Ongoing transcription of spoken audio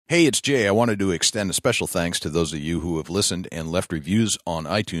Hey, it's Jay. I wanted to extend a special thanks to those of you who have listened and left reviews on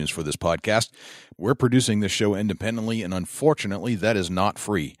iTunes for this podcast. We're producing this show independently, and unfortunately, that is not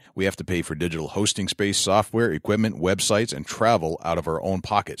free. We have to pay for digital hosting space, software, equipment, websites, and travel out of our own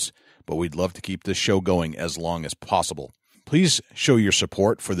pockets. But we'd love to keep this show going as long as possible. Please show your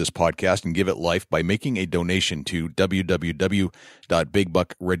support for this podcast and give it life by making a donation to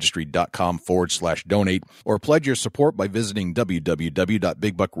www.bigbuckregistry.com/donate or pledge your support by visiting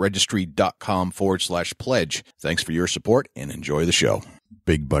www.bigbuckregistry.com/pledge. Thanks for your support and enjoy the show.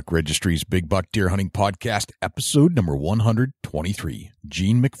 Big Buck Registry's Big Buck Deer Hunting Podcast, episode number 123.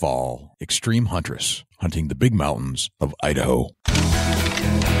 Jeanne McFall, Extreme Huntress, hunting the big mountains of Idaho.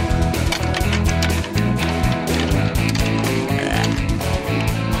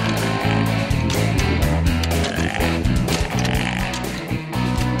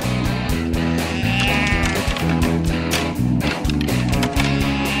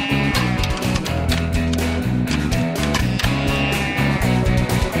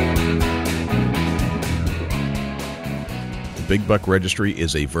 Big Buck Registry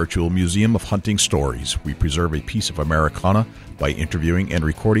is a virtual museum of hunting stories. We preserve a piece of Americana by interviewing and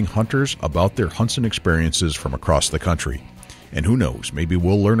recording hunters about their hunts and experiences from across the country. And who knows, maybe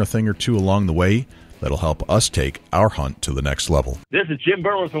we'll learn a thing or two along the way that'll help us take our hunt to the next level. This is Jim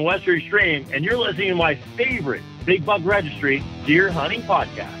Burler from Western Extreme, and you're listening to my favorite Big Buck Registry Deer Hunting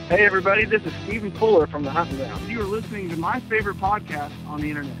Podcast. Hey everybody, this is Stephen Fuller from the Hunting Ground. You are listening to my favorite podcast on the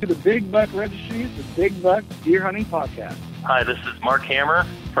internet. The Big Buck Registry, the Big Buck Deer Hunting Podcast. Hi, this is Mark Hammer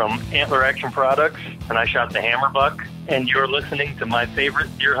from Antler Action Products, and I shot the hammer buck. And you're listening to my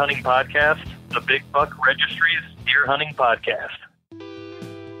favorite deer hunting podcast, the Big Buck Registry's Deer Hunting Podcast.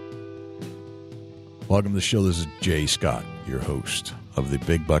 Welcome to the show. This is Jay Scott, your host of the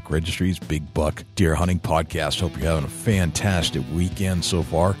Big Buck Registry's Big Buck Deer Hunting Podcast. Hope you're having a fantastic weekend so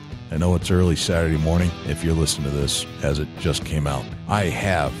far. I know it's early Saturday morning if you're listening to this as it just came out. I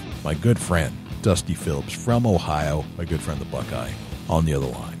have my good friend, Dusty Phillips from Ohio, my good friend the Buckeye, on the other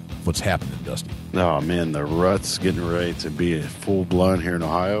line. What's happening, Dusty? Oh, man, the rut's getting ready to be full-blown here in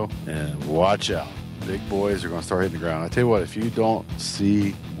Ohio, and watch out. Big boys are going to start hitting the ground. I tell you what, if you don't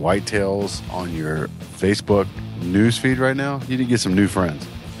see whitetails on your Facebook news feed right now, you need to get some new friends.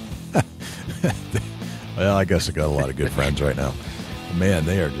 Well, I guess I got a lot of good friends right now. Man,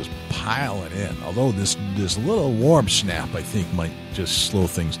 they are just piling in. Although this little warm snap, I think, might just slow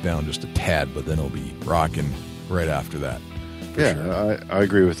things down just a tad, but then it'll be rocking right after that. Yeah, sure. I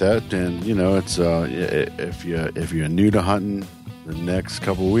agree with that. And, you know, it's if you're new to hunting, the next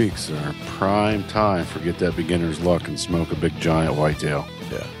couple of weeks are prime time for get that beginner's luck and smoke a big giant whitetail.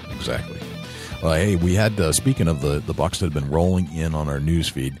 Yeah, exactly. Well, hey, we had, speaking of the bucks that have been rolling in on our news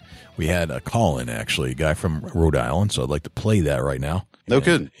feed, we had a call-in, actually, a guy from Rhode Island, so I'd like to play that right now. No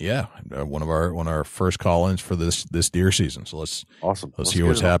kidding. Yeah, one of our first call-ins for this deer season. So let's hear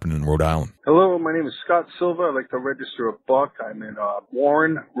what's happening in Rhode Island. Hello, my name is Scott Silva. I'd like to register a buck. I'm in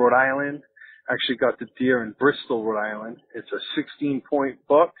Warren, Rhode Island. Actually got the deer in Bristol, Rhode Island. It's a 16-point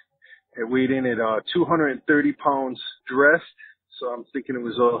buck. It weighed in at 230 pounds dressed, so I'm thinking it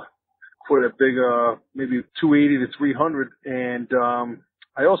was quite a big, maybe 280 to 300. And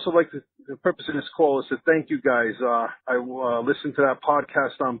I also like the purpose of this call is to thank you guys. I listened to that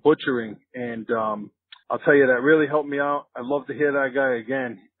podcast on butchering, and I'll tell you, that really helped me out. I'd love to hear that guy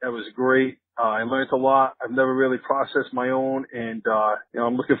again. That was great. I learned a lot. I've never really processed my own, and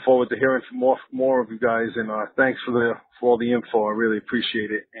I'm looking forward to hearing from more of you guys. And thanks for all the info. I really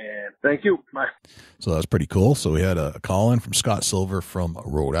appreciate it. And thank you. Bye. So that's pretty cool. So we had a call in from Scott Silver from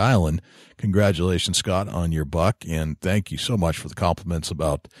Rhode Island. Congratulations, Scott, on your buck, and thank you so much for the compliments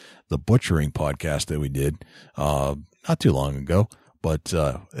about the butchering podcast that we did not too long ago. But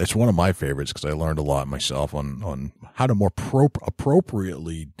it's one of my favorites because I learned a lot myself on how to more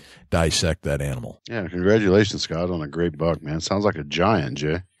appropriately dissect that animal. Yeah, congratulations, Scott, on a great buck, man. Sounds like a giant,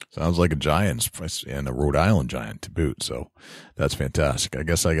 Jay. Sounds like a giant, and a Rhode Island giant to boot. So that's fantastic. I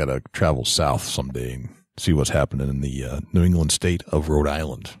guess I got to travel south someday and see what's happening in the New England state of Rhode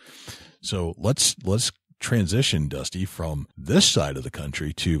Island. So let's transition, Dusty, from this side of the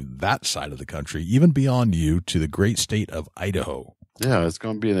country to that side of the country, even beyond you, to the great state of Idaho. Yeah, it's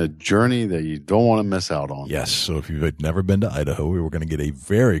going to be a journey that you don't want to miss out on. Yes, so if you've never been to Idaho, we were going to get a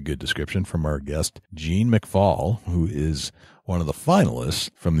very good description from our guest, Jeanne McFall, who is one of the finalists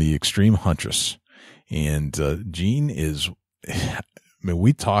from the Extreme Huntress. And Jeanne is, I mean,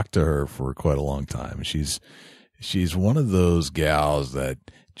 we talked to her for quite a long time. She's one of those gals that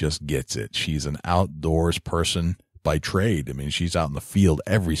just gets it. She's an outdoors person by trade. I mean, she's out in the field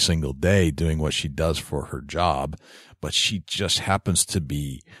every single day doing what she does for her job, but she just happens to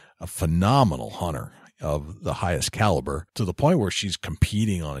be a phenomenal hunter of the highest caliber, to the point where she's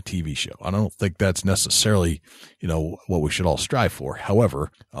competing on a TV show. I don't think that's necessarily, what we should all strive for.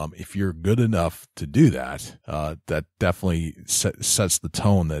 However, if you're good enough to do that, that definitely sets the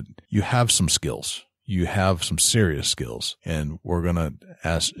tone that you have some skills. You have some serious skills. And we're going to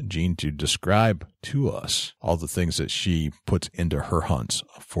ask Jeanne to describe to us all the things that she puts into her hunts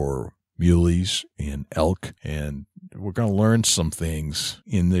for muleys and elk. And we're going to learn some things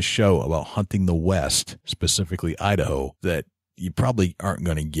in this show about hunting the West, specifically Idaho, that you probably aren't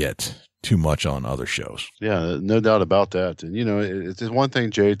going to get too much on other shows. Yeah, no doubt about that. And, it's one thing,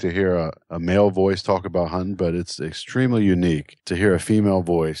 Jay, to hear a male voice talk about hunting, but it's extremely unique to hear a female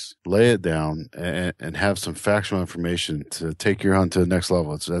voice lay it down and have some factual information to take your hunt to the next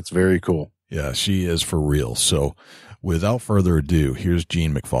level. That's very cool. Yeah, she is for real. So without further ado, here's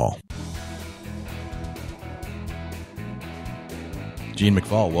Jeanne McFall. Jeanne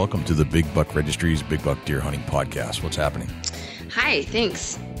McFall, welcome to the Big Buck Registry's Big Buck Deer Hunting Podcast. What's happening? Hi,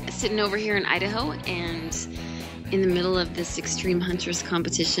 thanks. Sitting over here in Idaho and in the middle of this Extreme Huntress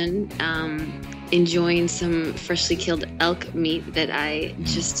competition, enjoying some freshly killed elk meat that I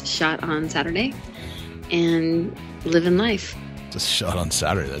just shot on Saturday and living life. Just shot on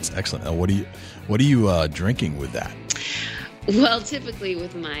Saturday. That's excellent. Now, what are you drinking with that? Well, typically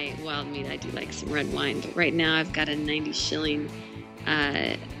with my wild meat, I do like some red wine, but right now I've got a 90 shilling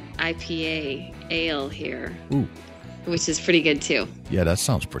IPA ale here. Ooh. Which is pretty good too. Yeah, that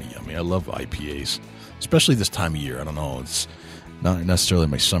sounds pretty yummy. I love IPAs, especially this time of year. I don't know. It's not necessarily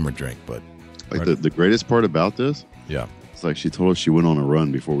my summer drink, but like the greatest part about this, yeah, it's like she told us she went on a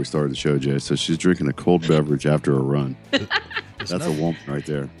run before we started the show, Jay. So she's drinking a cold beverage after a run. That's a woman right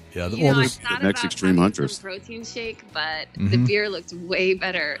there. Yeah, I thought the next about Extreme Huntress protein shake, but the beer looked way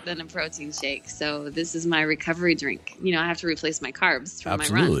better than a protein shake. So this is my recovery drink. I have to replace my carbs from my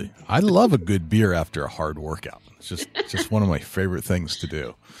run. Absolutely. I love a good beer after a hard workout. It's just one of my favorite things to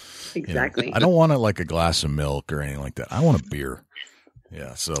do. Exactly. I don't want like a glass of milk or anything like that. I want a beer.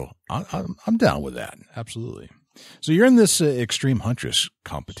 Yeah, so I'm down with that. Absolutely. So you're in this Extreme Huntress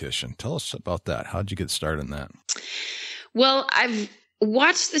competition. Tell us about that. How'd you get started in that? Well, I've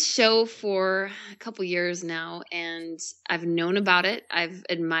watched the show for a couple years now, and I've known about it. I've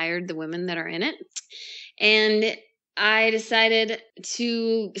admired the women that are in it. And I decided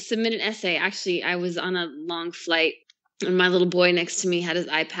to submit an essay. Actually, I was on a long flight, and my little boy next to me had his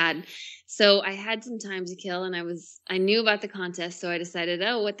iPad. So I had some time to kill, and I knew about the contest, so I decided,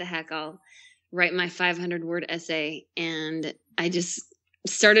 what the heck, I'll write my 500-word essay. And I just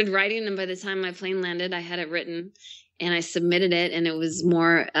started writing, and by the time my plane landed, I had it written. And I submitted it, and it was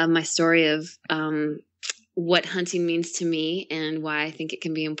more my story of what hunting means to me and why I think it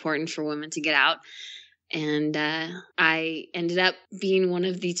can be important for women to get out. And I ended up being one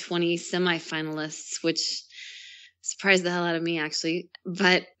of the 20 semifinalists, which surprised the hell out of me, actually.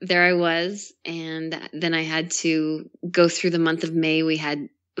 But there I was, and then I had to go through the month of May. We had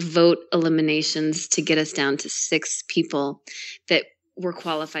vote eliminations to get us down to 6 people that were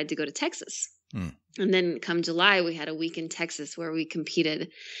qualified to go to Texas. And then come July, we had a week in Texas where we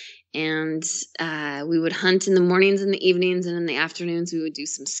competed, and we would hunt in the mornings and the evenings, and in the afternoons we would do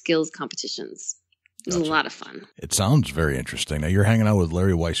some skills competitions. It was a lot of fun. It sounds very interesting. Now you're hanging out with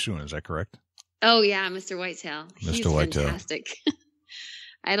Larry Weishuhn, is that correct? Oh yeah, Mr. Whitetail. He's Whitetail. Fantastic.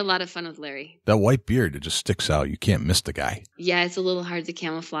 I had a lot of fun with Larry. That white beard, it just sticks out. You can't miss the guy. Yeah, it's a little hard to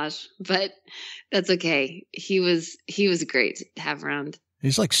camouflage, but that's okay. He was great to have around.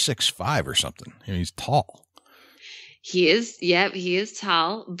 He's like 6'5" or something. He's tall. He is. Yep, he is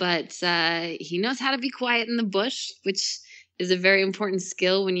tall, but he knows how to be quiet in the bush, which is a very important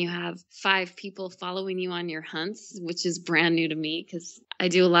skill when you have 5 people following you on your hunts, which is brand new to me because I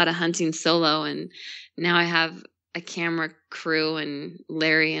do a lot of hunting solo, and now I have a camera crew and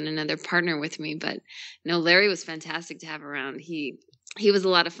Larry and another partner with me. But no, Larry was fantastic to have around. He was a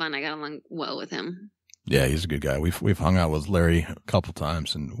lot of fun. I got along well with him. Yeah, he's a good guy. We've hung out with Larry a couple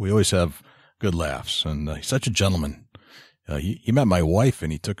times, and we always have good laughs. And he's such a gentleman. He met my wife,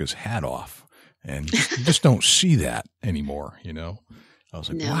 and he took his hat off, and you just don't see that anymore. I was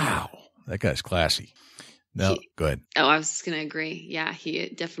like, wow, that guy's classy. No, go ahead. Oh, I was just going to agree. Yeah, he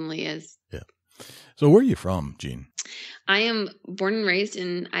definitely is. Yeah. So where are you from, Jeanne? I am born and raised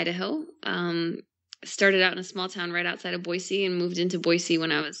in Idaho. Started out in a small town right outside of Boise and moved into Boise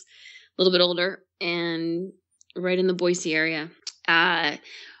when I was a little bit older and right in the Boise area.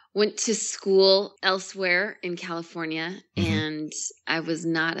 went to school elsewhere in California, and I was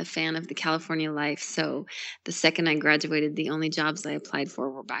not a fan of the California life. So the second I graduated, the only jobs I applied for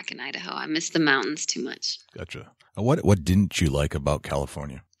were back in Idaho. I missed the mountains too much. Gotcha. What didn't you like about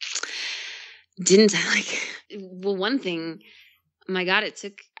California? Didn't I like? Well, one thing, my God,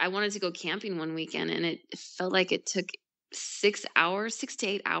 I wanted to go camping one weekend, and it felt like it took 6 to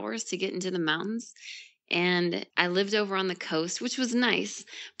 8 hours to get into the mountains. And I lived over on the coast, which was nice,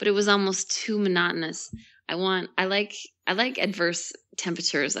 but it was almost too monotonous. I like adverse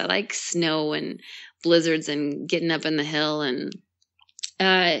temperatures. I like snow and blizzards and getting up in the hill. And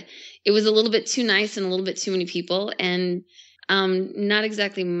it was a little bit too nice and a little bit too many people, and not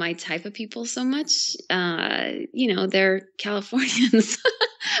exactly my type of people so much. They're Californians,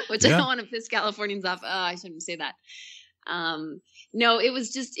 which I don't want to piss Californians off. Oh, I shouldn't say that. No, it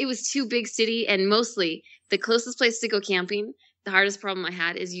was too big city, and mostly the closest place to go camping. The hardest problem I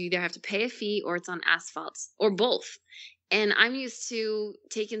had is you either have to pay a fee or it's on asphalt or both. And I'm used to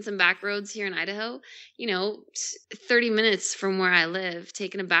taking some back roads here in Idaho, 30 minutes from where I live,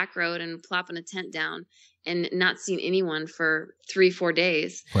 taking a back road and plopping a tent down and not seeing anyone for 3-4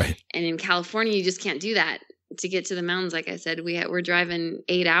 days. Right. And in California, you just can't do that. To get to the mountains, like I said, we're driving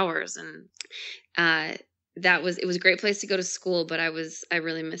 8 hours, and it was a great place to go to school, but I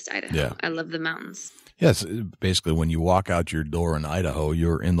really missed Idaho. Yeah. I love the mountains. Yes. Basically, when you walk out your door in Idaho,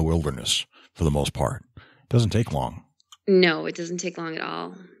 you're in the wilderness for the most part. It doesn't take long. No, it doesn't take long at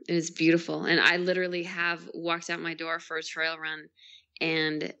all. It is beautiful. And I literally have walked out my door for a trail run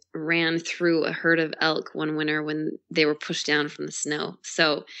and ran through a herd of elk one winter when they were pushed down from the snow.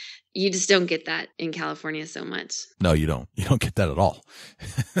 So you just don't get that in California so much. No, you don't. You don't get that at all.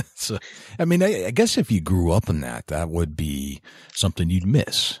 So, I mean, I guess if you grew up in that would be something you'd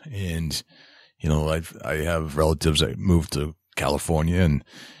miss. And, I have relatives that moved to California, and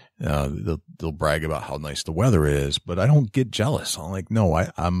they'll brag about how nice the weather is, but I don't get jealous. I'm like, no,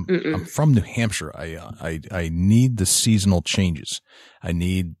 I'm from New Hampshire. I need the seasonal changes. I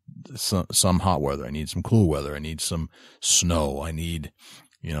need some hot weather. I need some cool weather. I need some snow. I need,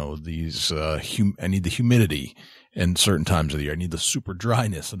 I need the humidity in certain times of the year. I need the super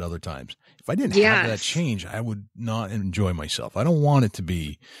dryness at other times. If I didn't have that change, I would not enjoy myself. I don't want it to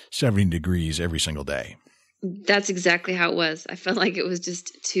be 70 degrees every single day. That's exactly how it was. I felt like it was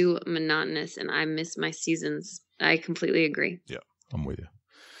just too monotonous, and I miss my seasons. I completely agree. Yeah, I'm with you.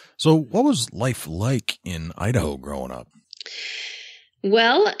 So what was life like in Idaho growing up?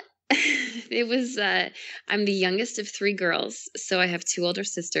 Well, it was, I'm the youngest of 3 girls, so I have 2 older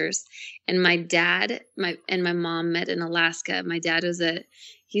sisters, and my dad and my mom met in Alaska. My dad was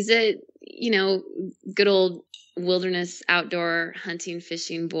he's a good old wilderness, outdoor hunting,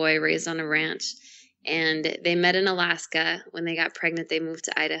 fishing boy raised on a ranch. And they met in Alaska. When they got pregnant, they moved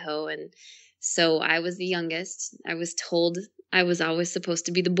to Idaho. And so I was the youngest. I was told I was always supposed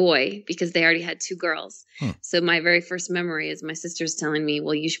to be the boy because they already had 2 girls. So my very first memory is my sisters telling me,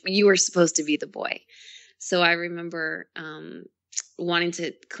 well, you were supposed to be the boy. So I remember wanting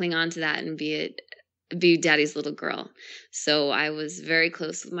to cling on to that and be daddy's little girl. So I was very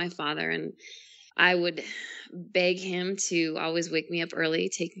close with my father, and I would beg him to always wake me up early,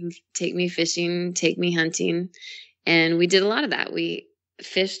 take me fishing, take me hunting. And we did a lot of that. We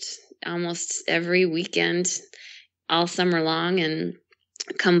fished almost every weekend all summer long. And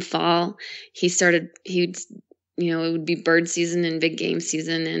come fall, it would be bird season and big game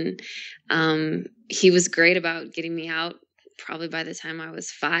season. And he was great about getting me out. Probably by the time I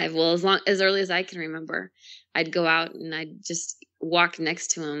was 5, as early as I can remember, I'd go out and I'd just walk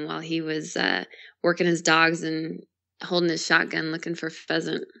next to him while he was working his dogs and holding his shotgun looking for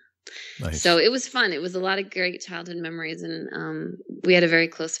pheasant. Nice. So it was fun. It was a lot of great childhood memories, and we had a very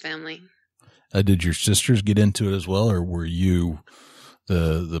close family. Did your sisters get into it as well, or were you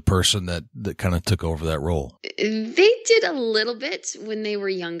the person that kind of took over that role? They did a little bit when they were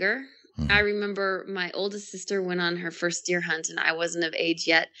younger. I remember my oldest sister went on her first deer hunt, and I wasn't of age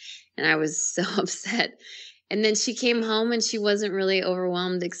yet, and I was so upset. And then she came home, and she wasn't really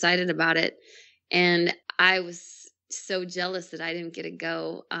overwhelmed, excited about it. And I was so jealous that I didn't get to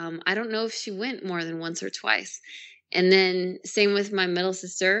go. I don't know if she went more than once or twice. And then same with my middle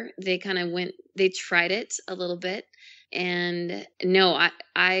sister. They tried it a little bit. And no,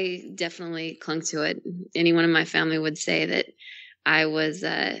 I definitely clung to it. Anyone in my family would say that I was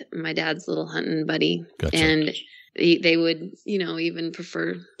my dad's little hunting buddy. Gotcha. And they would, even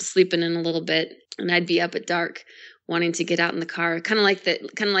prefer sleeping in a little bit. And I'd be up at dark wanting to get out in the car, kind of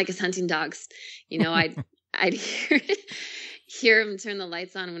like his hunting dogs. I'd hear him turn the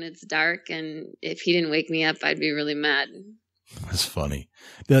lights on when it's dark. And if he didn't wake me up, I'd be really mad. That's funny.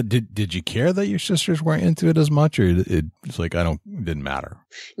 Did you care that your sisters weren't into it as much, or it's like it didn't matter?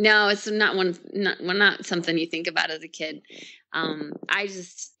 No, it's not something you think about as a kid.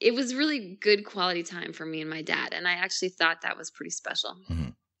 It was really good quality time for me and my dad, and I actually thought that was pretty special. Mm-hmm.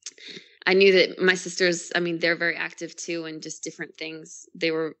 I knew that my sisters, they're very active too, and just different things. They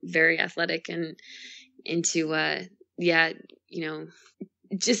were very athletic and into,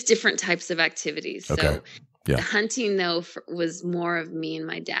 just different types of activities. Okay. So yeah. The hunting, though, was more of me and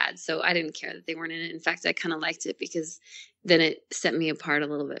my dad. So I didn't care that they weren't in it. In fact, I kind of liked it because then it set me apart a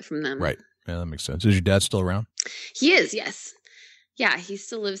little bit from them. Right. Yeah, that makes sense. Is your dad still around? He is, yes. Yeah, he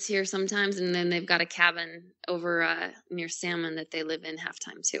still lives here sometimes, and then they've got a cabin over near Salmon that they live in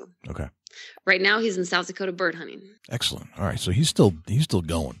half-time too. Okay. Right now, he's in South Dakota bird hunting. Excellent. All right, so he's still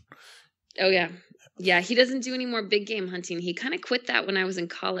going. Oh yeah, yeah. He doesn't do any more big game hunting. He kind of quit that when I was in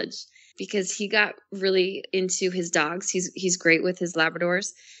college because he got really into his dogs. He's great with his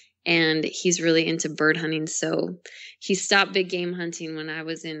Labradors, and he's really into bird hunting. So he stopped big game hunting when I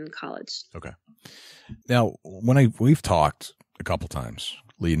was in college. Okay. Now, we've talked a couple times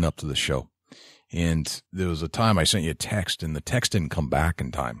leading up to the show, and there was a time I sent you a text, and the text didn't come back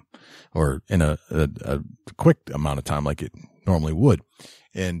in time, or in a quick amount of time like it normally would.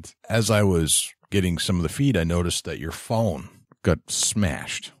 And as I was getting some of the feed, I noticed that your phone got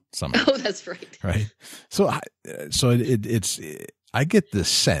smashed somehow. Oh, that's right. Right. So I get this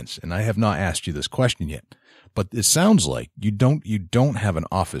sense, and I have not asked you this question yet, but it sounds like you don't have an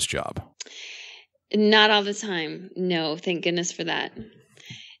office job. Not all the time. No, thank goodness for that.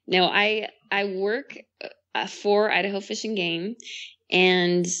 No, I work for Idaho Fish and Game,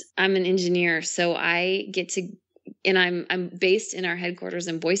 and I'm an engineer, so I get to, and I'm based in our headquarters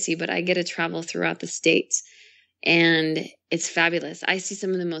in Boise, but I get to travel throughout the state, and it's fabulous. I see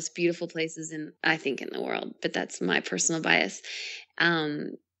some of the most beautiful places in the world, but that's my personal bias.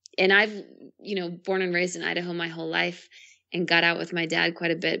 And I've, born and raised in Idaho my whole life, and got out with my dad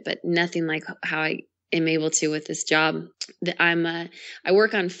quite a bit, but nothing like how I am able to with this job. I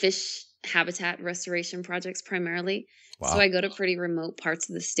work on fish habitat restoration projects primarily. Wow. So I go to pretty remote parts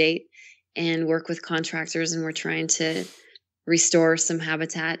of the state and work with contractors, and we're trying to restore some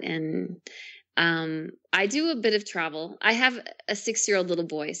habitat. And I do a bit of travel. I have a 6-year-old little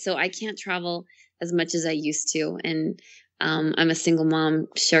boy, so I can't travel as much as I used to. And I'm a single mom,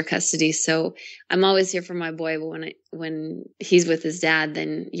 share custody, so I'm always here for my boy. But when he's with his dad,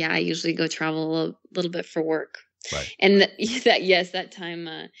 then I usually go travel a little bit for work. Right. And that time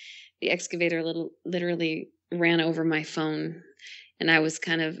the excavator literally ran over my phone, and I was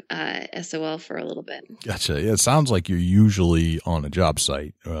kind of SOL for a little bit. Gotcha. Yeah, it sounds like you're usually on a job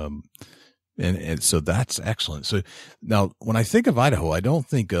site, and so that's excellent. So now, when I think of Idaho, I don't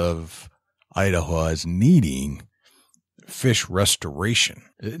think of Idaho as needing fish restoration.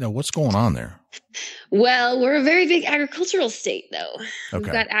 Now, what's going on there? Well, we're a very big agricultural state, though. Okay.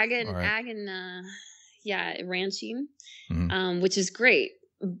 We've got ag and ranching, Mm-hmm. Which is great.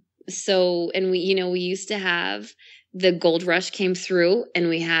 So, and we used to have the gold rush came through, and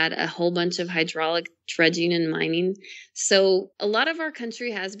we had a whole bunch of hydraulic dredging and mining. So a lot of our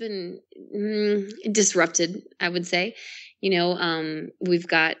country has been disrupted, I would say. We've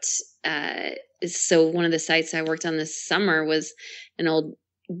got, so one of the sites I worked on this summer was an old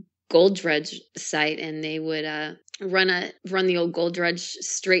gold dredge site, and they would run the old gold dredge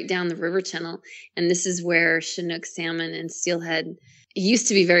straight down the river channel. And this is where Chinook salmon and steelhead used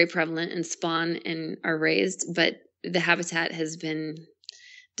to be very prevalent and spawn and are raised, but the habitat has been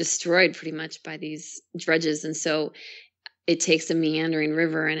destroyed pretty much by these dredges. And so it takes a meandering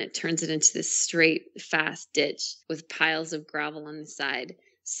river and it turns it into this straight, fast ditch with piles of gravel on the side.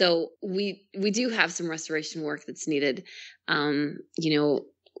 So we do have some restoration work that's needed.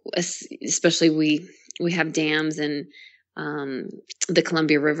 Especially we have dams, and the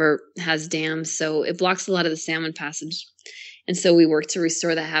Columbia River has dams, so it blocks a lot of the salmon passage. And so we work to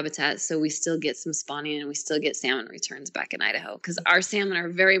restore that habitat, so we still get some spawning and we still get salmon returns back in Idaho, because our salmon are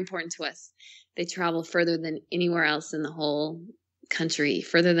very important to us. They travel further than anywhere else in the whole country,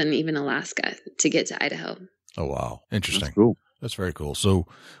 further than even Alaska, to get to Idaho. Oh, wow. Interesting. That's cool. That's very cool. So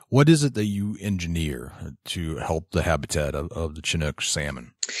what is it that you engineer to help the habitat of the Chinook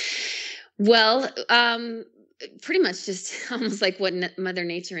salmon? Well, pretty much just almost like what Mother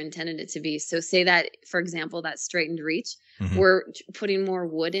Nature intended it to be. So say that, for example, that straightened reach, Mm-hmm. we're putting more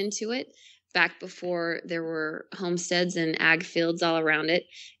wood into it. Back before there were homesteads and ag fields all around it,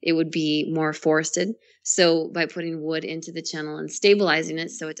 it would be more forested. So by putting wood into the channel and stabilizing it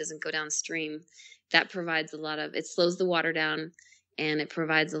so it doesn't go downstream, that provides it slows the water down, and it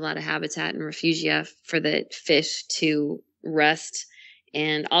provides a lot of habitat and refugia for the fish to rest.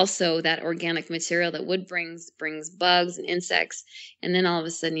 And also that organic material that wood brings bugs and insects. And then all of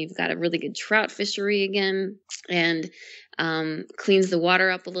a sudden you've got a really good trout fishery again, and cleans the water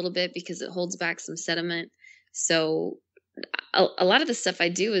up a little bit because it holds back some sediment. So a lot of the stuff I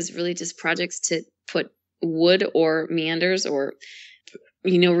do is really just projects to put wood or meanders or,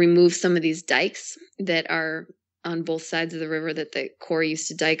 remove some of these dikes that are on both sides of the river that the Corps used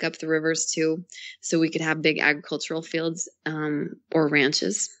to dike up the rivers to, so we could have big agricultural fields or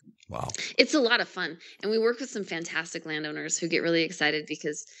ranches. Wow. It's a lot of fun. And we work with some fantastic landowners who get really excited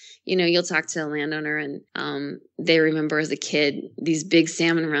because, you'll talk to a landowner and they remember as a kid these big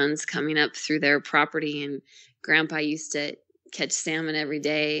salmon runs coming up through their property, and Grandpa used to catch salmon every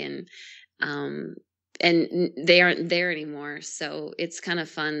day, and they aren't there anymore. So it's kind of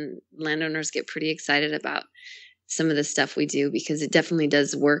fun. Landowners get pretty excited about some of the stuff we do because it definitely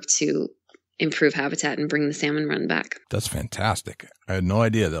does work to improve habitat and bring the salmon run back. That's fantastic. I had no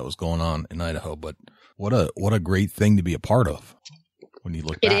idea that was going on in Idaho, but what a great thing to be a part of when you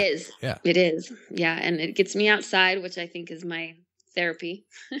look back. It is. Yeah. It is. Yeah. And it gets me outside, which I think is my therapy.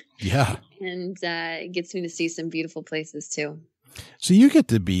 Yeah. And it gets me to see some beautiful places too. So you get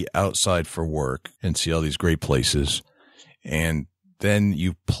to be outside for work and see all these great places, and then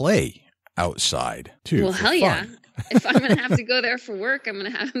you play outside too. Well, hell yeah. If I'm going to have to go there for work, I'm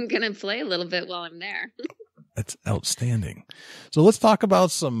going to play a little bit while I'm there. That's outstanding. So let's talk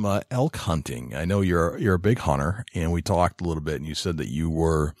about some elk hunting. I know you're a big hunter, and we talked a little bit, and you said that you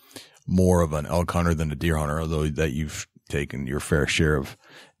were more of an elk hunter than a deer hunter, although that you've taken your fair share of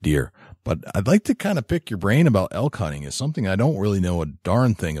deer. But I'd like to kind of pick your brain about elk hunting. It's something I don't really know a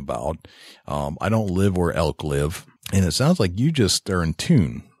darn thing about. I don't live where elk live, and it sounds like you just are in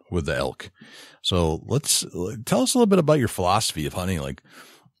tune with the elk. So tell us a little bit about your philosophy of hunting. Like,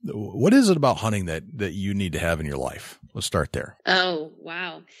 what is it about hunting that you need to have in your life? Let's start there. Oh,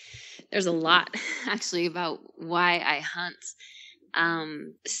 wow. There's a lot actually about why I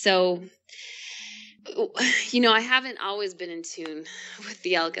hunt. So, I haven't always been in tune with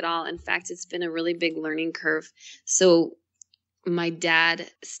the elk at all. In fact, it's been a really big learning curve. So my dad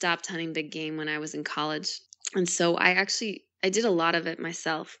stopped hunting big game when I was in college. And so I did a lot of it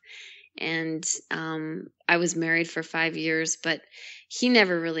myself. And I was married for 5 years, but he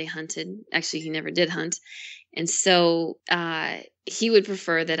never really hunted. Actually, he never did hunt. And so he would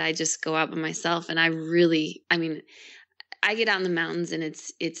prefer that I just go out by myself. And I get out in the mountains, and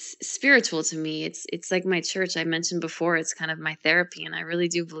it's spiritual to me. It's like my church I mentioned before. It's kind of my therapy, and I really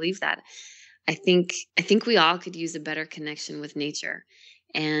do believe that. I think we all could use a better connection with nature.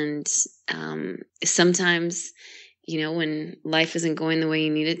 And sometimes, when life isn't going the way you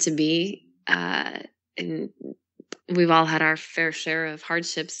need it to be, and we've all had our fair share of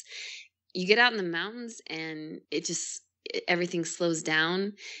hardships, you get out in the mountains and everything slows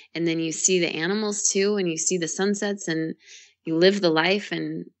down, and then you see the animals too, and you see the sunsets, and you live the life,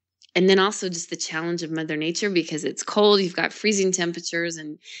 and then also just the challenge of Mother Nature, because it's cold, you've got freezing temperatures,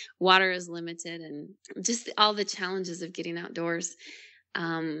 and water is limited, and just all the challenges of getting outdoors.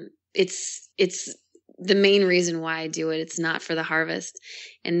 It's the main reason why I do it. It's not for the harvest.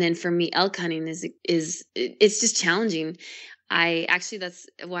 And then for me, elk hunting is it's just challenging. That's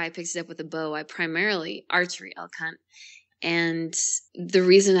why I picked it up with a bow. I primarily archery elk hunt. And the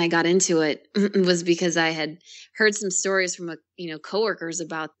reason I got into it was because I had heard some stories from coworkers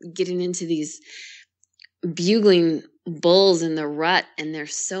about getting into these bugling bulls in the rut, and they're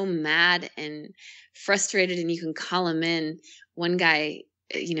so mad and frustrated, and you can call them in. One guy,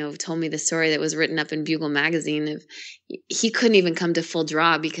 told me the story that was written up in Bugle magazine of he couldn't even come to full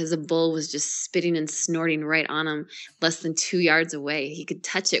draw because a bull was just spitting and snorting right on him less than 2 yards away. He could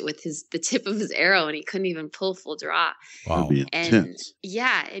touch it with the tip of his arrow, and he couldn't even pull full draw. Wow. And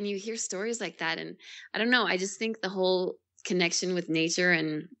yeah, and you hear stories like that, and I don't know, I just think the whole connection with nature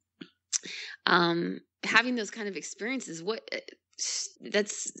and having those kind of experiences,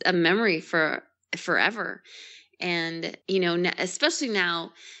 that's a memory for forever. And, especially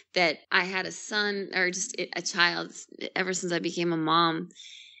now that I had a son, or just a child, ever since I became a mom,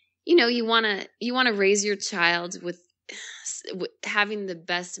 you want to raise your child with having the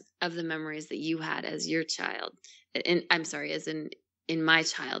best of the memories that you had as your child. And I'm sorry, as in my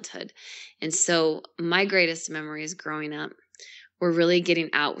childhood. And so my greatest memories growing up were really getting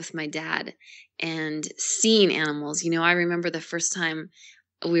out with my dad and seeing animals. I remember the first time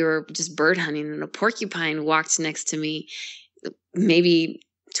we were just bird hunting, and a porcupine walked next to me, maybe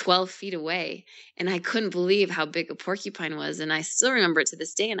 12 feet away. And I couldn't believe how big a porcupine was. And I still remember it to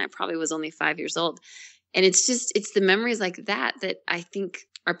this day. And I probably was only 5 years old. And it's the memories like that I think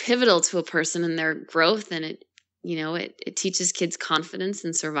are pivotal to a person and their growth. And it teaches kids confidence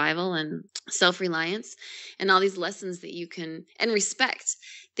and survival and self-reliance and all these lessons that you can, and respect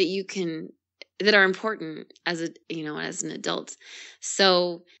that you can, that are important as as an adult.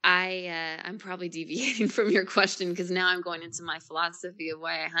 So I'm probably deviating from your question because now I'm going into my philosophy of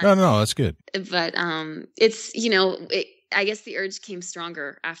why I hunt. No, that's good. But it's, I guess the urge came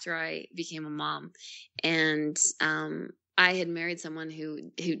stronger after I became a mom, and I had married someone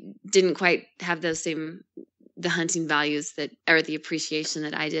who didn't quite have the hunting values or the appreciation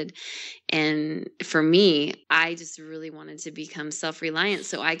that I did. And for me, I just really wanted to become self-reliant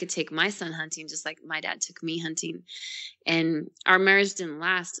so I could take my son hunting just like my dad took me hunting. And our marriage didn't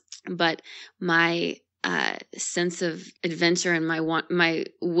last, but my sense of adventure and my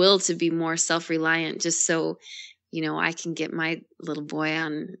will to be more self-reliant, just so I can get my little boy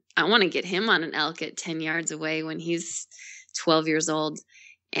I want to get him on an elk at 10 yards away when he's 12 years old.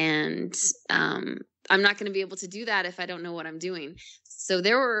 And I'm not going to be able to do that if I don't know what I'm doing. So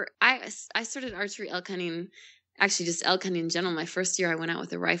I started archery elk hunting, actually just elk hunting in general. My first year I went out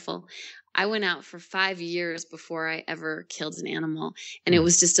with a rifle. I went out for 5 years before I ever killed an animal. And it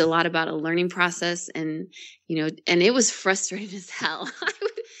was just a lot about a learning process. And, and it was frustrating as hell. I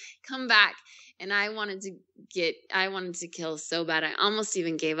would come back and I wanted to kill so bad. I almost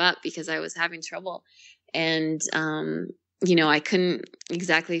even gave up because I was having trouble. And, I couldn't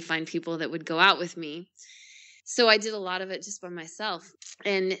exactly find people that would go out with me. So I did a lot of it just by myself.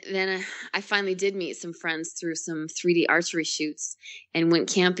 And then I finally did meet some friends through some 3D archery shoots and went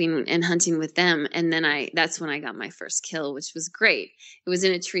camping and hunting with them. And then that's when I got my first kill, which was great. It was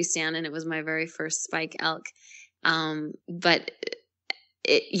in a tree stand and it was my very first spike elk. But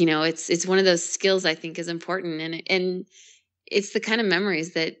it's one of those skills I think is important. And it's the kind of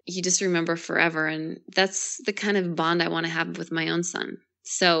memories that you just remember forever. And that's the kind of bond I want to have with my own son.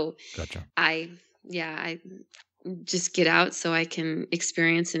 So Gotcha. I just get out so I can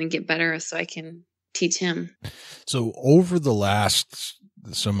experience and get better so I can teach him. So over the last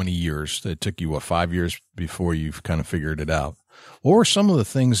so many years, it took you 5 years before you've kind of figured it out. What were some of the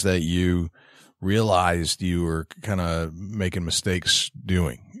things that you realized you were kind of making mistakes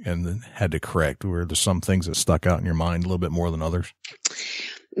doing and then had to correct? Were there some things that stuck out in your mind a little bit more than others?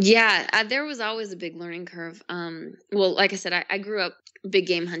 Yeah, there was always a big learning curve. Well, like I said, I grew up big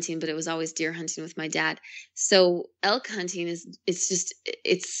game hunting, but it was always deer hunting with my dad. So elk hunting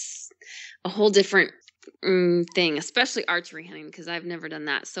it's a whole different thing, especially archery hunting, because I've never done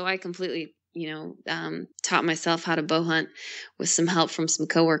that. So I completely, taught myself how to bow hunt with some help from some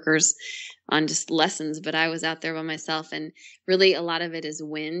coworkers on just lessons, but I was out there by myself. And really a lot of it is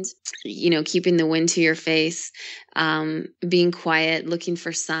wind, keeping the wind to your face, being quiet, looking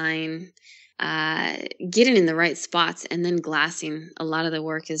for sign, getting in the right spots, and then glassing. A lot of the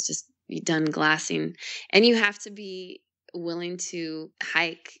work is just done glassing, and you have to be willing to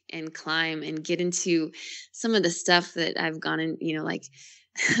hike and climb and get into some of the stuff that I've gone in, like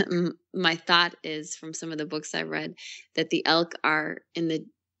my thought is from some of the books I read that the elk are in the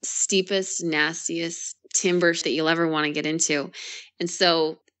steepest, nastiest timber that you'll ever want to get into. And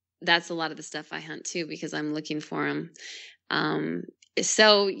so that's a lot of the stuff I hunt too, because I'm looking for them.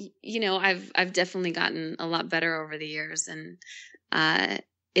 So, I've definitely gotten a lot better over the years, and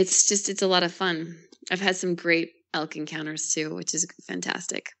it's a lot of fun. I've had some great elk encounters too, which is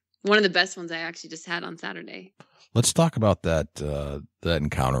fantastic. One of the best ones I actually just had on Saturday. Let's talk about that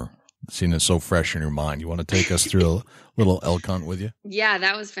encounter, seeing it so fresh in your mind. You want to take us through a little elk hunt with you? Yeah,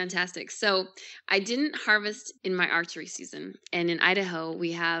 that was fantastic. So I didn't harvest in my archery season. And in Idaho,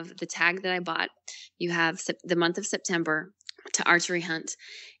 we have the tag that I bought. You have the month of September to archery hunt.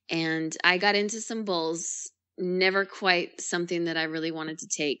 And I got into some bulls, never quite something that I really wanted to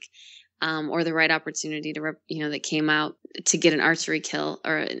take, or the right opportunity to, that came out to get an archery kill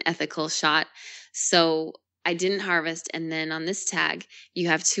or an ethical shot. So I didn't harvest. And then on this tag, you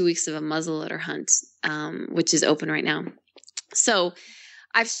have 2 weeks of a muzzleloader hunt, which is open right now. So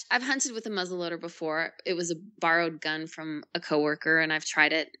I've hunted with a muzzleloader before. It was a borrowed gun from a coworker, and I've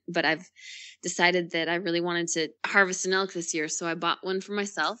tried it, but I've decided that I really wanted to harvest an elk this year. So I bought one for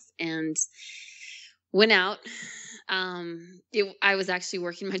myself and went out. I was actually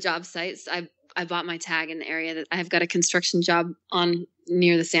working my job sites. I bought my tag in the area that I've got a construction job on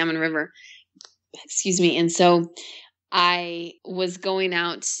near the Salmon River. Excuse me. And so I was going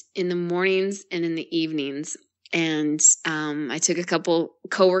out in the mornings and in the evenings, and I took a couple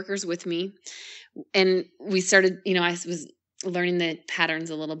coworkers with me, and we started, I was learning the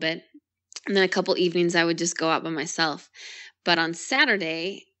patterns a little bit. And then a couple evenings I would just go out by myself. But on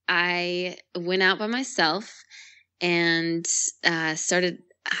Saturday, I went out by myself and started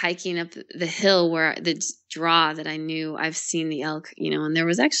hiking up the hill where the draw that I knew I've seen the elk, and there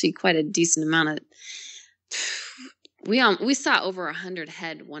was actually quite a decent amount of, we saw over 100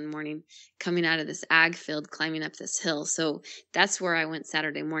 head one morning coming out of this ag field, climbing up this hill. So that's where I went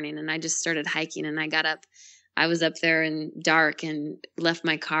Saturday morning, and I just started hiking, and I was up there in dark and left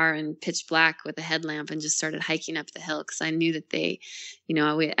my car in pitch black with a headlamp and just started hiking up the hill because I knew that they,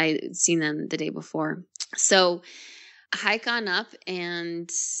 I'd seen them the day before. So hike on up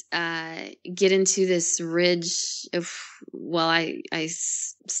and get into this ridge of, I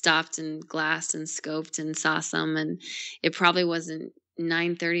stopped and glassed and scoped and saw some, and it probably wasn't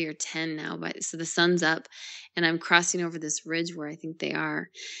 9:30 or 10 now, but so the sun's up and I'm crossing over this ridge where I think they are.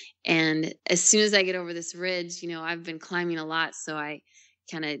 And as soon as I get over this ridge, I've been climbing a lot, so I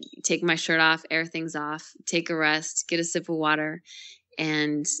kind of take my shirt off, air things off, take a rest, get a sip of water.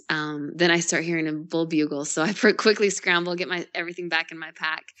 And then I start hearing a bull bugle. So I quickly scramble, get everything back in my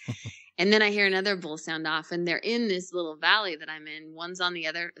pack. And then I hear another bull sound off, and they're in this little valley that I'm in. One's on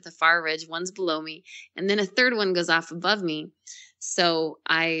the far ridge, one's below me. And then a third one goes off above me. So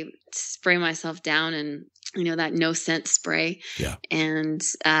I spray myself down and, that no scent spray. Yeah. And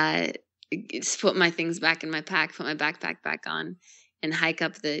just put my things back in my pack, put my backpack back on, and hike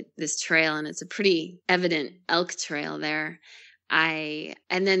up this trail. And it's a pretty evident elk trail there. And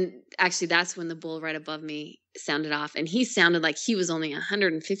then actually that's when the bull right above me sounded off, and he sounded like he was only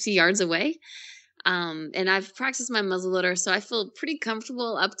 150 yards away. And I've practiced my muzzleloader, so I feel pretty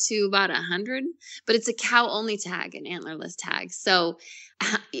comfortable up to about 100, but it's a cow only tag, an antlerless tag. So,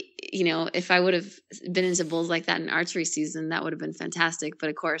 if I would have been into bulls like that in archery season, that would have been fantastic. But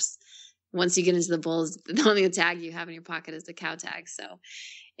of course, once you get into the bulls, the only tag you have in your pocket is the cow tag. So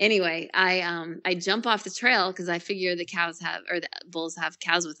anyway, I jump off the trail because I figure the bulls have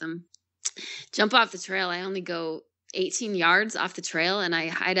cows with them. Jump off the trail. I only go 18 yards off the trail, and I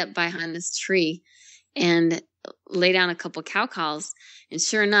hide up behind this tree and lay down a couple cow calls. And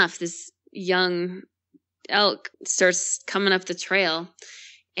sure enough, this young elk starts coming up the trail,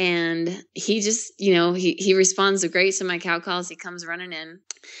 and he just, he responds great to my cow calls. He comes running in,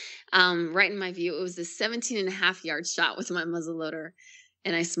 right in my view. It was a 17.5-yard shot with my muzzleloader,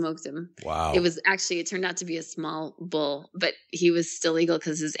 and I smoked him. Wow. It turned out to be a small bull, but he was still legal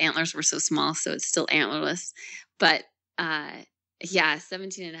because his antlers were so small. So it's still antlerless, but,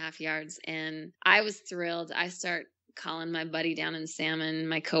 17.5 yards. And I was thrilled. I start calling my buddy down in Salmon,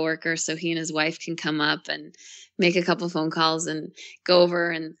 my coworker, so he and his wife can come up and make a couple phone calls and go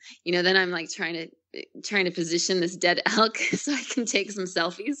over. And, then I'm like trying to position this dead elk so I can take some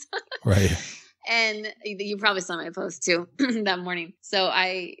selfies. Right. And you probably saw my post too that morning. So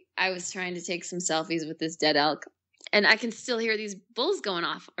I was trying to take some selfies with this dead elk, and I can still hear these bulls going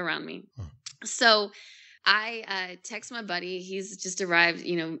off around me. So I text my buddy. He's just arrived,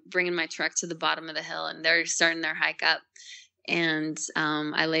 bringing my truck to the bottom of the hill, and they're starting their hike up. And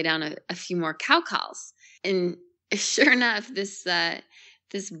I lay down a few more cow calls, and sure enough, this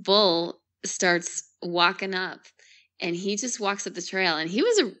bull starts walking up, and he just walks up the trail, and he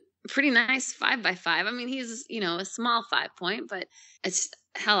was a pretty nice 5x5. I mean, he's, a small 5-point, but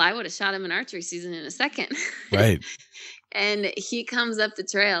I would have shot him in archery season in a second. Right. And he comes up the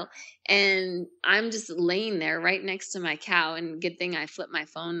trail, and I'm just laying there right next to my cow, and good thing I flipped my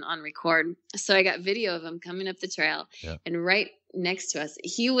phone on record. So I got video of him coming up the trail. Yeah. And right next to us,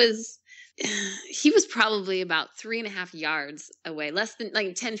 he was probably about 3.5 yards away, less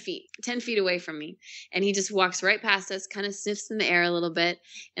than 10 feet away from me. And he just walks right past us, kind of sniffs in the air a little bit.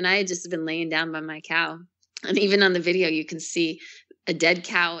 And I had just been laying down by my cow. And even on the video, you can see a dead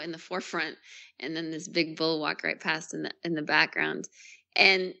cow in the forefront, and then this big bull walk right past in the background.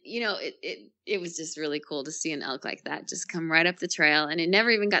 And, it was just really cool to see an elk like that just come right up the trail, and it never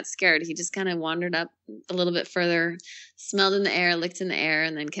even got scared. He just kind of wandered up a little bit further, smelled in the air, licked in the air,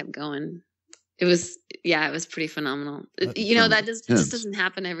 and then kept going. It was pretty phenomenal. That just doesn't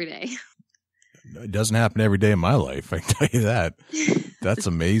happen every day. It doesn't happen every day in my life, I can tell you that. That's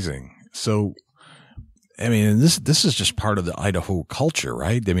amazing. So, I mean, this is just part of the Idaho culture,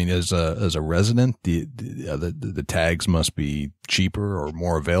 right? I mean, as a resident, the tags must be cheaper or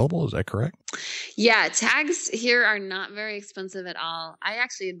more available. Is that correct? Yeah, tags here are not very expensive at all. I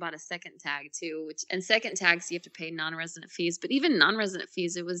actually had bought a second tag too, and second tags you have to pay non-resident fees. But even non-resident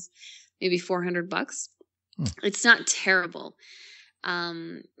fees, it was maybe $400. It's not terrible.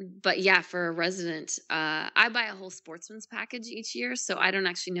 But yeah, for a resident, I buy a whole sportsman's package each year, so I don't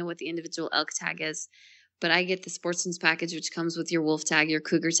actually know what the individual elk tag is. But I get the sportsman's package, which comes with your wolf tag, your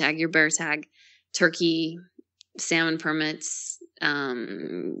cougar tag, your bear tag, turkey, salmon permits,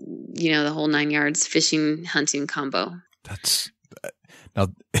 the whole 9 yards, fishing, hunting combo. Now,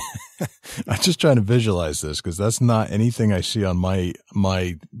 I'm just trying to visualize this because that's not anything I see on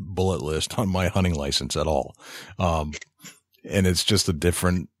my bullet list on my hunting license at all. And it's just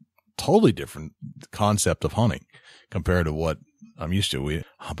a totally different concept of hunting compared to what I'm used to.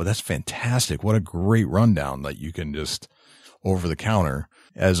 But that's fantastic. What a great rundown that you can just over the counter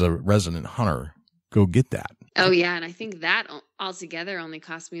as a resident hunter, go get that. Oh yeah. And I think that altogether only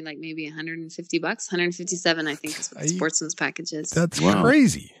cost me like maybe $150, $157, I think is what the Sportsman's package is. That's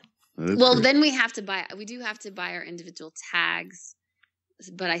crazy. Well, then we do have to buy our individual tags,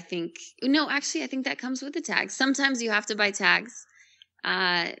 but I think that comes with the tags. Sometimes you have to buy tags.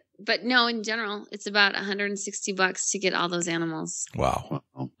 But no, in general, it's about $160 to get all those animals. Wow.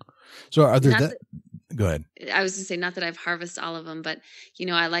 So are there go ahead. I was to say, not that I've harvested all of them, but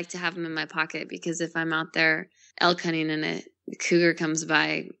I like to have them in my pocket because if I'm out there elk hunting and a cougar comes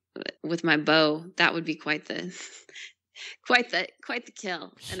by with my bow, that would be quite the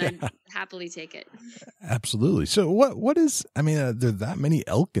kill, and I'd happily take it. Absolutely. So what is, are there that many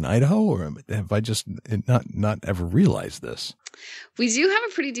elk in Idaho, or have I just not ever realized this? We do have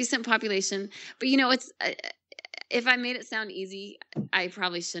a pretty decent population, but it's, if I made it sound easy, I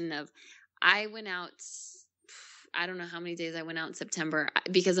probably shouldn't have. I went out, I don't know how many days I went out in September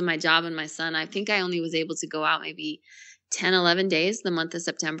because of my job and my son. I think I only was able to go out maybe 10, 11 days the month of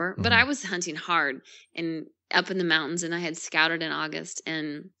September, but I was hunting hard and up in the mountains, and I had scouted in August,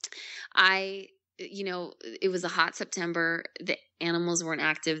 and it was a hot September. The animals weren't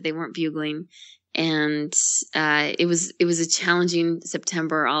active. They weren't bugling. And it was a challenging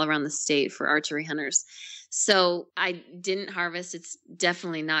September all around the state for archery hunters. So I didn't harvest. It's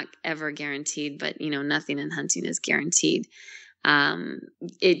definitely not ever guaranteed, but nothing in hunting is guaranteed.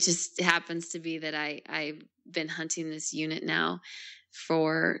 It just happens to be that I've been hunting this unit now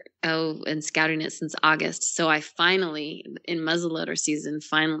and scouting it since August. So I finally, in muzzleloader season,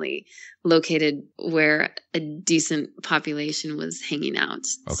 located where a decent population was hanging out.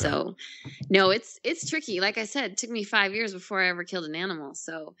 Okay. So no, it's tricky. Like I said, it took me 5 years before I ever killed an animal.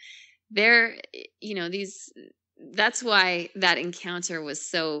 So that's why that encounter was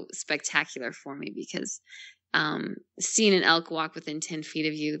so spectacular for me, because seeing an elk walk within 10 feet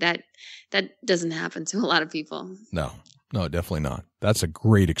of you, that doesn't happen to a lot of people. No, definitely not. That's a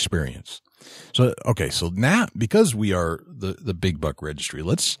great experience. So, okay. So now, because we are the Big Buck Registry,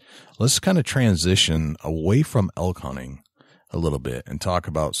 let's kind of transition away from elk hunting a little bit and talk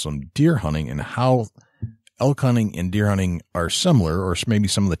about some deer hunting and how elk hunting and deer hunting are similar, or maybe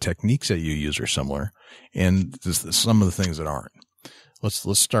some of the techniques that you use are similar, and some of the things that aren't.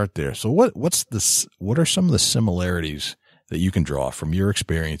 Let's start there. So what are some of the similarities that you can draw from your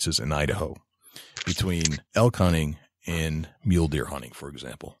experiences in Idaho between elk hunting and mule deer hunting, for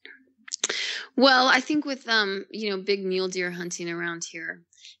example? Well, I think with big mule deer hunting around here,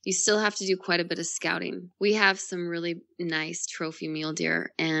 you still have to do quite a bit of scouting. We have some really nice trophy mule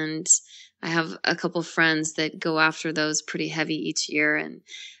deer, and I have a couple friends that go after those pretty heavy each year. And,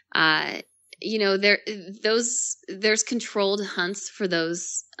 there's controlled hunts for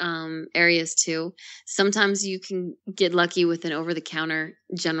those areas too. Sometimes you can get lucky with an over-the-counter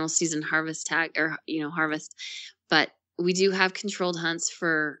general season harvest tag or, harvest. But we do have controlled hunts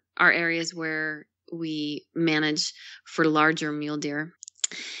for our areas where we manage for larger mule deer.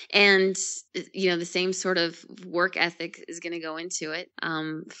 And, the same sort of work ethic is going to go into it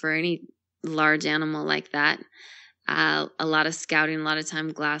for any large animal like that. A lot of scouting, a lot of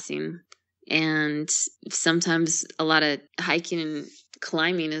time glassing, and sometimes a lot of hiking and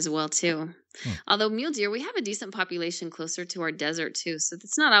climbing as well too. Although mule deer, we have a decent population closer to our desert too, so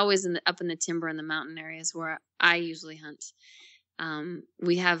it's not always up in the timber in the mountain areas where I usually hunt.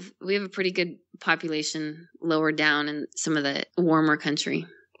 We have a pretty good population lower down in some of the warmer country.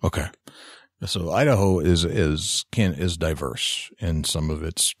 Okay. So Idaho is diverse in some of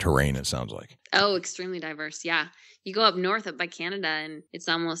its terrain, it sounds like. Oh, extremely diverse. Yeah. You go up north up by Canada and it's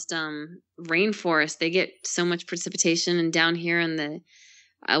almost rainforest. They get so much precipitation, and down here in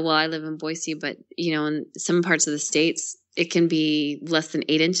I live in Boise, but in some parts of the states, it can be less than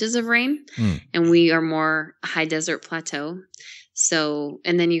 8 inches of rain, and we are more high desert plateau. So,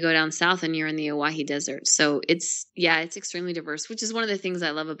 and then you go down south and you're in the Oahe Desert. So it's extremely diverse, which is one of the things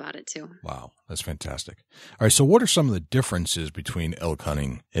I love about it too. Wow. That's fantastic. All right. So what are some of the differences between elk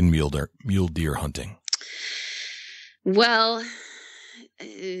hunting and mule deer hunting? Well,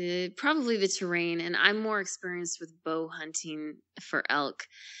 probably the terrain, and I'm more experienced with bow hunting for elk.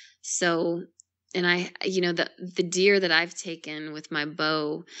 So, and the deer that I've taken with my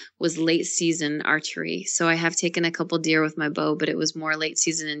bow was late season archery. So I have taken a couple deer with my bow, but it was more late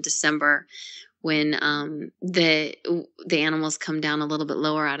season in December when the animals come down a little bit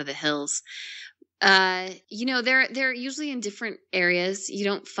lower out of the hills. They're usually in different areas. You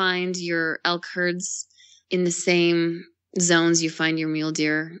don't find your elk herds in the same zones you find your mule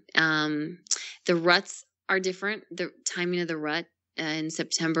deer. The ruts are different. The timing of the rut in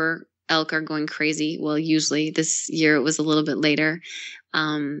September, elk are going crazy. Well, usually this year it was a little bit later.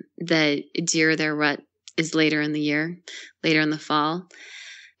 The deer, their rut is later in the year, later in the fall.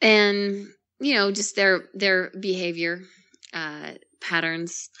 And, just their behavior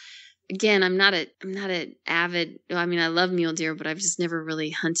patterns. Again, I'm not an avid, I mean, I love mule deer, but I've just never really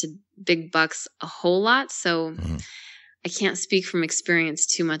hunted big bucks a whole lot. So I can't speak from experience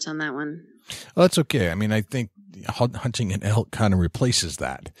too much on that one. Well, that's okay. I mean, I think hunting an elk kind of replaces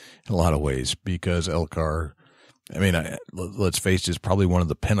that in a lot of ways, because elk are, let's face it, it's probably one of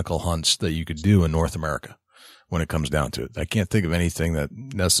the pinnacle hunts that you could do in North America when it comes down to it. I can't think of anything that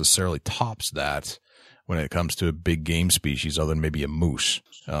necessarily tops that when it comes to a big game species other than maybe a moose.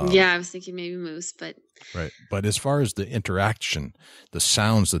 I was thinking maybe moose, but. Right. But as far as the interaction, the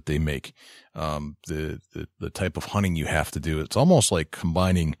sounds that they make, the type of hunting you have to do, it's almost like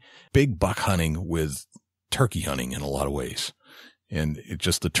combining big buck hunting with turkey hunting in a lot of ways. And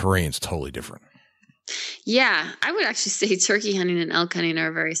the terrain's totally different. Yeah, I would actually say turkey hunting and elk hunting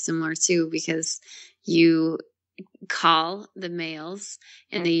are very similar too, because you call the males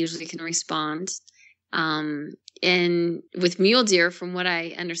and they usually can respond. And with mule deer, from what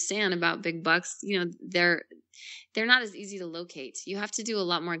I understand about big bucks, they're not as easy to locate. You have to do a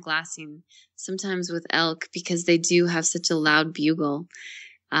lot more glassing sometimes with elk, because they do have such a loud bugle.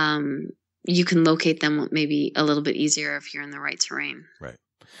 You can locate them maybe a little bit easier if you're in the right terrain. Right.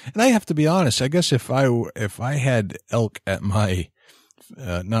 And I have to be honest, I guess if I had elk at my,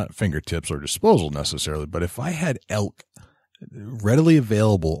 not fingertips or disposal necessarily, but if I had elk readily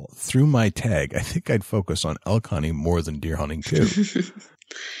available through my tag, I think I'd focus on elk hunting more than deer hunting too.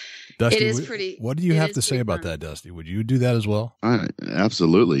 Dusty, it is pretty. What do you have to say about that, Dusty? Would you do that as well?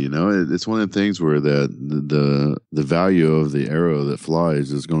 Absolutely. It's one of the things where the value of the arrow that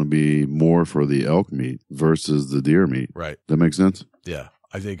flies is going to be more for the elk meat versus the deer meat. Right. That makes sense? Yeah.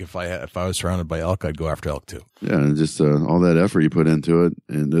 I think if I was surrounded by elk, I'd go after elk too. Yeah, and just all that effort you put into it,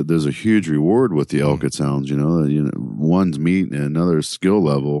 and there's a huge reward with the elk. It sounds, one's meat and another's skill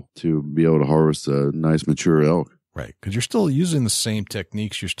level to be able to harvest a nice mature elk. Right, because you're still using the same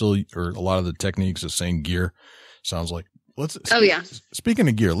techniques. Or a lot of the techniques, the same gear. Sounds like. Speaking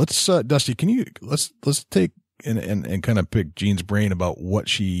of gear, let's Dusty, let's take and kind of pick Jeanne's brain about what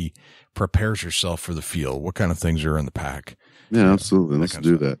she prepares herself for the field. What kind of things are in the pack? Yeah, absolutely. Let's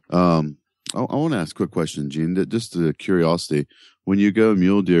do that. I want to ask a quick question, Jeanne. Just a curiosity. When you go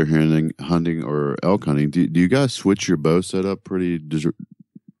mule deer hunting or elk hunting, do you guys switch your bow setup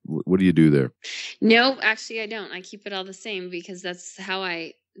what do you do there? No, actually I don't. I keep it all the same because that's how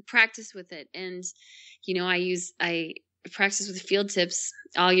I practice with it. And, I practice with field tips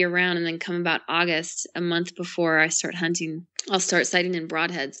all year round, and then come about August, a month before I start hunting, I'll start sighting in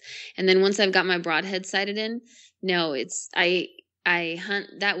broadheads. And then once I've got my broadhead sighted in, I hunt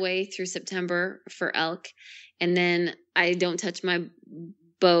that way through September for elk, and then I don't touch my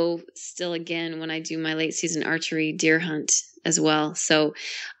bow still again when I do my late season archery deer hunt as well. So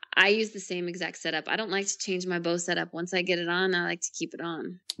I use the same exact setup. I don't like to change my bow setup. Once I get it on, I like to keep it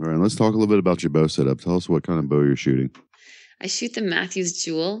on. All right, let's talk a little bit about your bow setup. Tell us what kind of bow you're shooting. I shoot the Matthews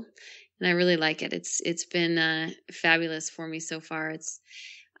Jewel, and I really like it. It's been fabulous for me so far.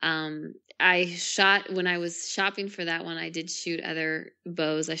 I shot, when I was shopping for that one, I did shoot other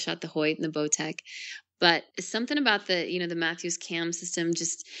bows. I shot the Hoyt and the Bowtech, but something about the Matthews cam system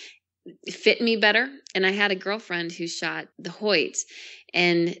just fit me better. And I had a girlfriend who shot the Hoyt,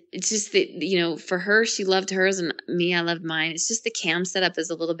 and it's just that, for her, she loved hers, and me, I loved mine. It's just the cam setup is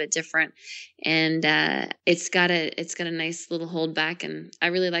a little bit different, and it's got a nice little hold back, and I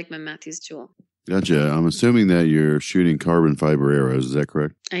really like my Matthews Jewel. Gotcha. I'm assuming that you're shooting carbon fiber arrows. Is that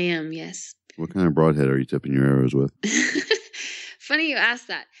correct? I am, yes. What kind of broadhead are you tipping your arrows with? Funny you asked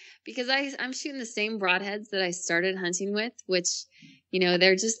that, because I'm shooting the same broadheads that I started hunting with, which,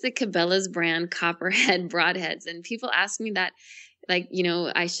 they're just the Cabela's brand copperhead broadheads. And people ask me that,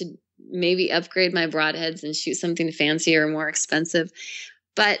 I should maybe upgrade my broadheads and shoot something fancier or more expensive.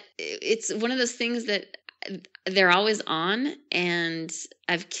 But it's one of those things that they're always on, and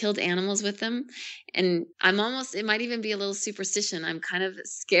I've killed animals with them. And it might even be a little superstition. I'm kind of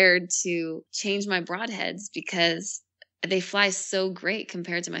scared to change my broadheads because they fly so great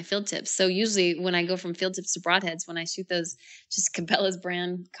compared to my field tips. So usually when I go from field tips to broadheads, when I shoot those just Cabela's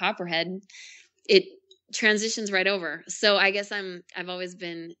brand copperhead, it transitions right over. So I guess I've always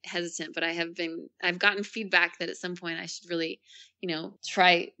been hesitant, but I've gotten feedback that at some point I should really,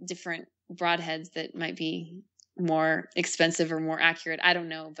 try different broadheads that might be more expensive or more accurate. I don't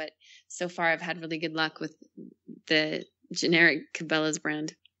know, but so far I've had really good luck with the generic Cabela's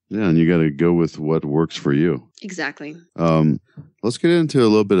brand. Yeah, and you got to go with what works for you. Exactly. Let's get into a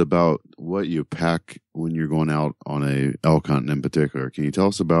little bit about what you pack when you're going out on a elk hunt in particular. Can you tell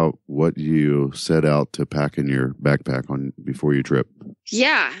us about what you set out to pack in your backpack before your trip?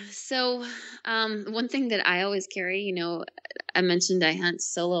 Yeah. So one thing that I always carry, I mentioned I hunt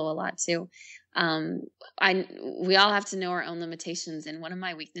solo a lot too. We all have to know our own limitations, and one of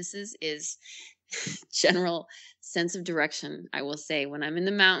my weaknesses is general sense of direction. I will say, when I'm in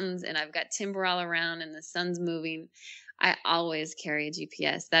the mountains and I've got timber all around and the sun's moving, I always carry a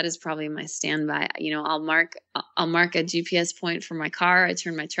GPS. That is probably my standby. I'll mark a GPS point for my car. I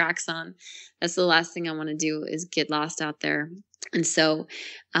turn my tracks on. That's the last thing I want to do is get lost out there. And so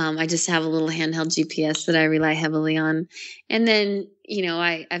I just have a little handheld GPS that I rely heavily on. And then,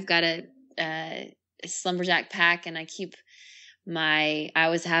 I've got a slumberjack pack, and I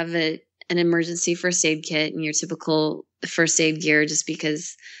always have an emergency first aid kit and your typical first aid gear, just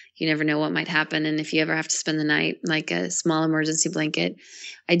because you never know what might happen. And if you ever have to spend the night, like a small emergency blanket.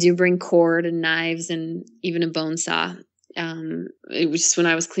 I do bring cord and knives and even a bone saw. It was just when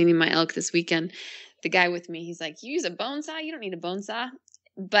I was cleaning my elk this weekend, the guy with me, he's like, "You use a bone saw? You don't need a bone saw."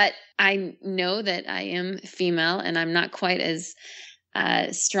 But I know that I am female and I'm not quite as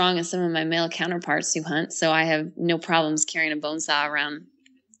strong as some of my male counterparts who hunt. So I have no problems carrying a bone saw around.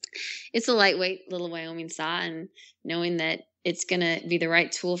 It's a lightweight little Wyoming saw, and knowing that it's going to be the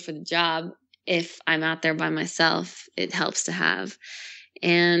right tool for the job if I'm out there by myself, it helps to have.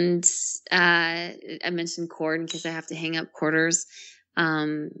 And I mentioned cord in case I have to hang up quarters.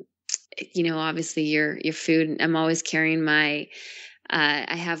 Obviously your food. I'm always carrying I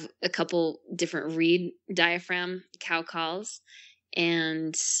have a couple different reed diaphragm cow calls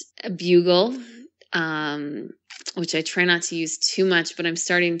and a bugle, which I try not to use too much, but I'm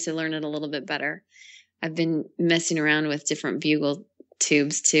starting to learn it a little bit better. I've been messing around with different bugle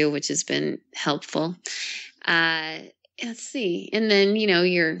tubes too, which has been helpful. Let's see. And then,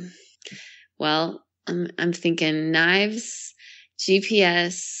 I'm thinking knives,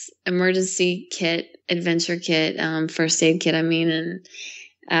 GPS, emergency kit, adventure kit, first aid kit, and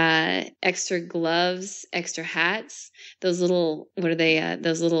extra gloves, extra hats, those little, what are they?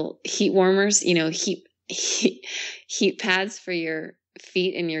 Those little heat warmers, heat pads for your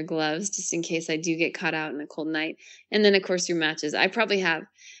feet and your gloves, just in case I do get caught out in a cold night. And then of course your matches. I probably have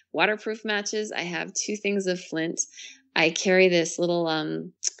waterproof matches. I have 2 things of flint. I carry this little,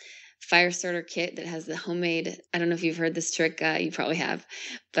 fire starter kit that has the homemade, I don't know if you've heard this trick, you probably have,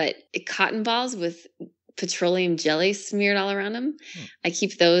 but cotton balls with petroleum jelly smeared all around them. I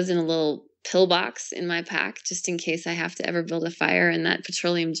keep those in a little pill box in my pack, just in case I have to ever build a fire and that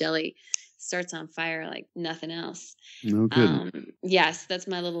petroleum jelly starts on fire like nothing else. No good. Yes, that's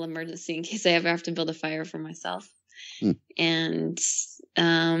my little emergency in case I ever have to build a fire for myself. And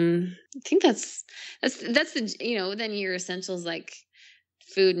I think that's the, then your essentials like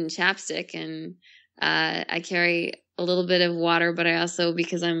food and chapstick. And I carry a little bit of water, but I also,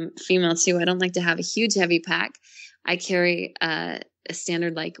 because I'm female too, I don't like to have a huge heavy pack. I carry a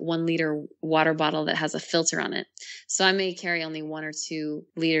standard 1 liter water bottle that has a filter on it. So I may carry only 1 or 2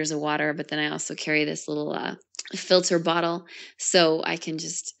 liters of water, but then I also carry this little filter bottle so I can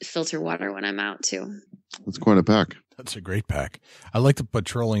just filter water when I'm out too. That's quite a pack. That's a great pack. I like the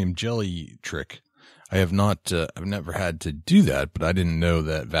petroleum jelly trick. I have not, I've never had to do that, but I didn't know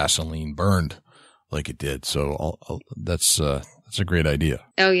that Vaseline burned like it did. So that's a great idea.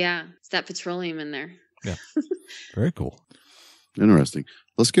 Oh yeah. It's that petroleum in there. Yeah. Very cool. Interesting.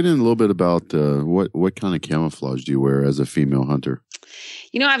 Let's get in a little bit about what kind of camouflage do you wear as a female hunter?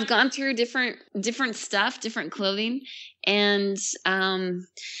 I've gone through different stuff, different clothing, and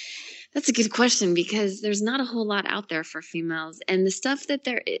that's a good question because there's not a whole lot out there for females. And the stuff that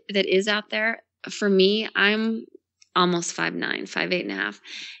is out there, for me, I'm almost 5'9", 5'8.5",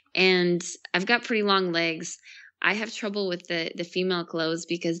 and I've got pretty long legs. I have trouble with the female clothes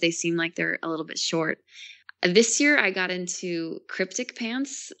because they seem like they're a little bit short. This year I got into cryptic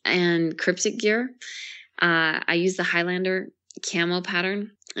pants and cryptic gear. I use the Highlander camo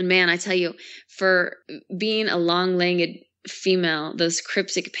pattern. And man, I tell you, for being a long-legged female, those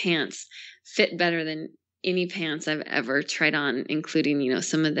cryptic pants fit better than any pants I've ever tried on, including,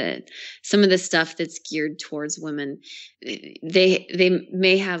 some of the stuff that's geared towards women. They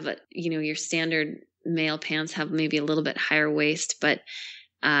may have, your standard male pants have maybe a little bit higher waist, but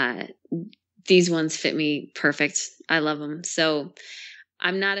these ones fit me perfect. I love them. So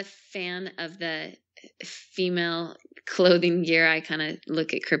I'm not a fan of the female clothing gear. I kind of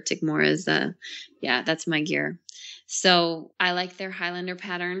look at Cryptic more as that's my gear. So I like their Highlander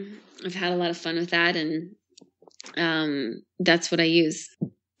pattern. I've had a lot of fun with that, and that's what I use.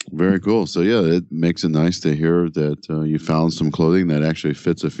 Very cool. So yeah, it makes it nice to hear that you found some clothing that actually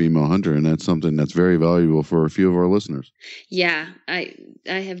fits a female hunter, and that's something that's very valuable for a few of our listeners. Yeah, I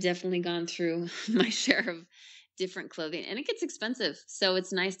have definitely gone through my share of different clothing, and it gets expensive, so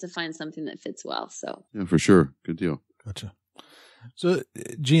it's nice to find something that fits well. So yeah, for sure, good deal. Gotcha. So,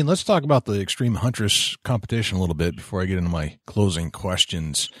 Jeanne, let's talk about the Extreme Huntress competition a little bit before I get into my closing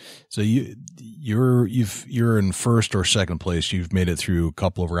questions. So you're in first or second place. You've made it through a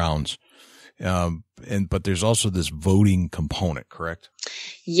couple of rounds, but there's also this voting component, correct?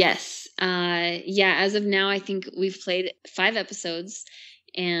 Yes. As of now, I think we've played 5 episodes,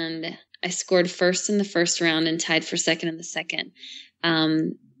 and I scored first in the first round and tied for second in the second.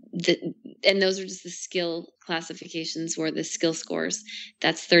 And those are just the skill classifications, or the skill scores.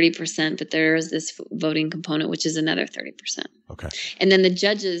 That's 30%, but there is this voting component, which is another 30%. Okay. And then the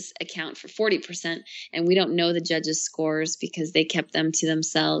judges account for 40%, and we don't know the judges' scores because they kept them to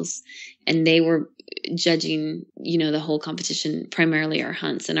themselves, and they were judging, the whole competition, primarily our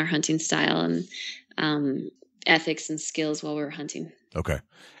hunts and our hunting style and ethics and skills while we were hunting. Okay.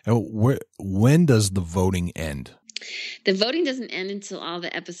 And when does the voting end? The voting doesn't end until all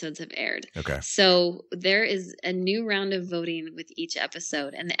the episodes have aired. Okay. So there is a new round of voting with each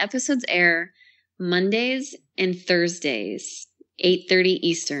episode, and the episodes air Mondays and Thursdays, 8:30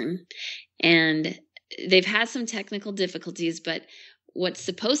 Eastern. And they've had some technical difficulties, but what's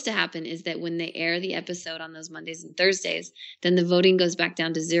supposed to happen is that when they air the episode on those Mondays and Thursdays, then the voting goes back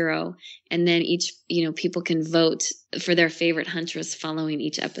down to 0. And then each, people can vote for their favorite huntress following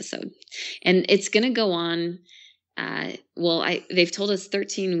each episode. And it's going to go on. They've told us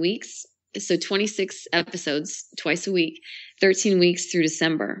 13 weeks. So 26 episodes twice a week, 13 weeks through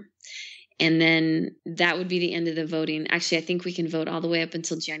December. And then that would be the end of the voting. Actually, I think we can vote all the way up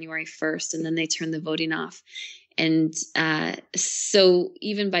until January 1st, and then they turn the voting off. And so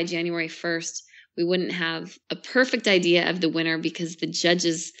even by January 1st, we wouldn't have a perfect idea of the winner because the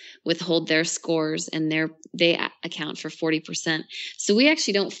judges withhold their scores, and they account for 40%. So we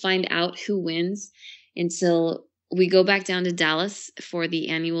actually don't find out who wins until we go back down to Dallas for the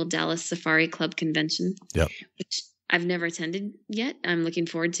annual Dallas Safari Club convention, which I've never attended yet. I'm looking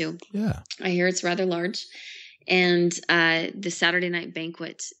forward to. Yeah. I hear it's rather large. And the Saturday night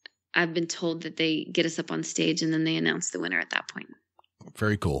banquet, I've been told that they get us up on stage and then they announce the winner at that point.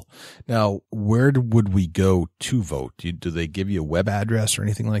 Very cool. Now, where would we go to vote? Do they give you a web address or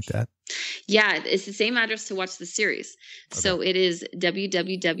anything like that? Yeah, it's the same address to watch the series. Okay. So it is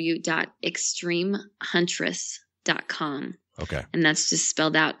www.extremehuntress.com. Okay. And that's just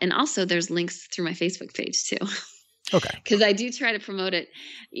spelled out. And also there's links through my Facebook page too. Okay. Because I do try to promote it,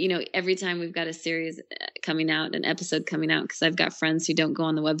 every time we've got a series coming out, an episode coming out, because I've got friends who don't go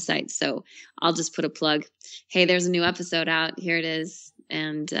on the website. So I'll just put a plug. Hey, there's a new episode out. Here it is.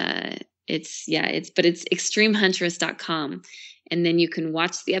 And it's extremehuntress.com. And then you can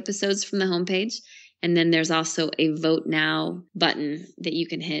watch the episodes from the homepage. And then there's also a vote now button that you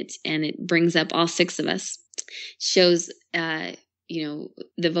can hit, and it brings up all 6 of us, shows, the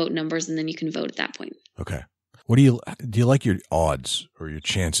vote numbers, and then you can vote at that point. Okay. What do you like your odds or your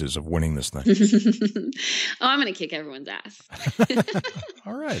chances of winning this thing? I'm going to kick everyone's ass.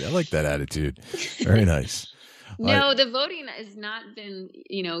 All right. I like that attitude. Very nice. No, the voting has not been,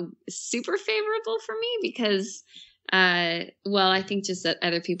 super favorable for me because, I think just that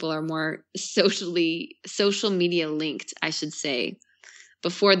other people are more social media linked, I should say.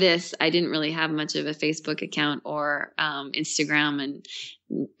 Before this, I didn't really have much of a Facebook account or Instagram, and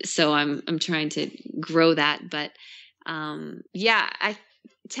so I'm trying to grow that. But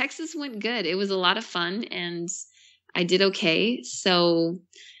Texas went good. It was a lot of fun, and I did okay. So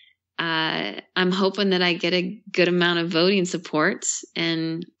I'm hoping that I get a good amount of voting support,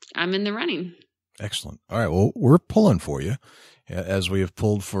 and I'm in the running. Excellent. All right. Well, we're pulling for you, as we have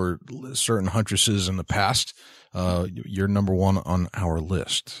pulled for certain huntresses in the past. You're number 1 on our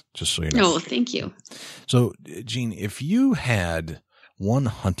list, just so you know. Oh, thank you. So, Jeanne, if you had one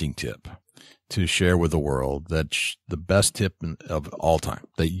hunting tip to share with the world that's the best tip of all time,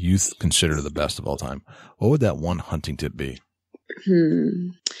 that you consider the best of all time, what would that one hunting tip be?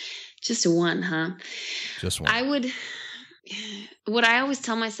 Just one, huh? Just one. What I always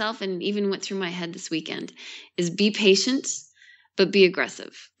tell myself, and even went through my head this weekend, is be patient, but be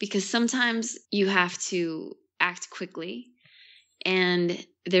aggressive. Because sometimes you have to act quickly, And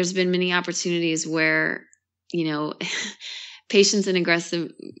there's been many opportunities where, patience and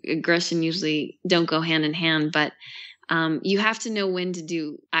aggression usually don't go hand in hand, but you have to know when to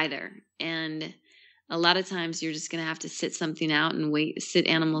do either. And a lot of times you're just going to have to sit something out and sit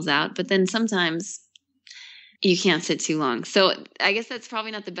animals out. But then sometimes you can't sit too long. So I guess that's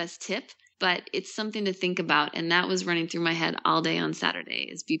probably not the best tip, but it's something to think about. And that was running through my head all day on Saturday,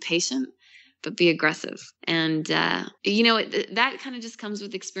 is be patient, but be aggressive. And, that kind of just comes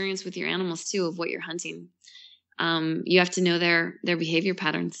with experience with your animals too, of what you're hunting. You have to know their behavior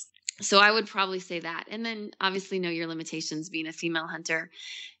patterns. So I would probably say that. And then obviously know your limitations. Being a female hunter,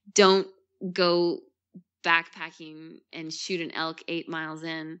 don't go backpacking and shoot an elk 8 miles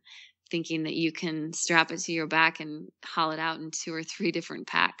in thinking that you can strap it to your back and haul it out in 2 or 3 different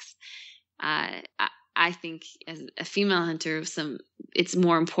packs. I think as a female hunter, it's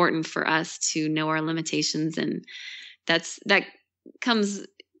more important for us to know our limitations, and that comes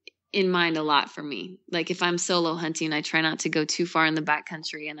in mind a lot for me. Like if I'm solo hunting, I try not to go too far in the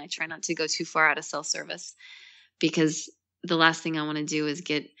backcountry, and I try not to go too far out of cell service, because the last thing I want to do is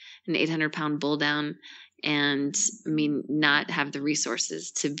get an 800-pound bull down and not have the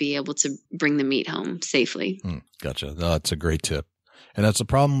resources to be able to bring the meat home safely. Gotcha. No, that's a great tip. And that's a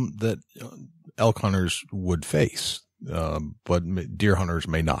problem that elk hunters would face, but deer hunters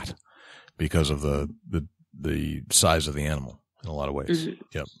may not, because of the size of the animal in a lot of ways. Mm-hmm.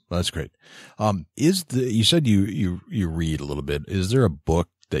 Yep. That's great. You said you read a little bit. Is there a book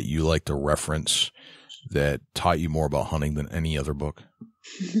that you like to reference that taught you more about hunting than any other book?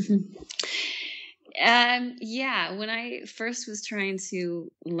 Yeah. When I first was trying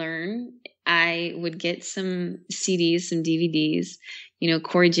to learn, I would get some CDs, some DVDs.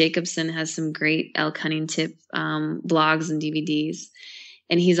 Corey Jacobson has some great elk hunting tip blogs and DVDs.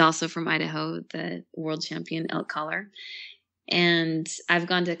 And he's also from Idaho, the world champion elk caller. And I've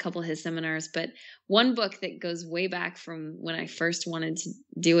gone to a couple of his seminars, but one book that goes way back from when I first wanted to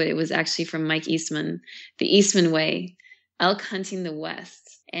do it, it was actually from Mike Eastman, The Eastman Way, Elk Hunting the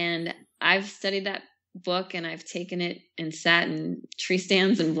West. And I've studied that book, and I've taken it and sat in tree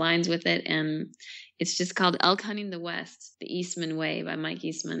stands and blinds with it. And it's just called Elk Hunting the West, The Eastman Way by Mike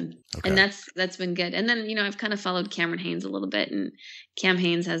Eastman. Okay. And that's been good. And then, I've kind of followed Cameron Haynes a little bit, and Cam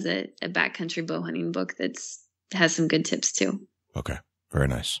Haynes has a backcountry bow hunting book has some good tips too. Okay. Very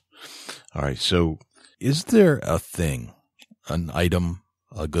nice. All right. So is there a thing, an item,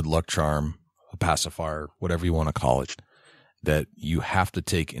 a good luck charm, a pacifier, whatever you want to call it, that you have to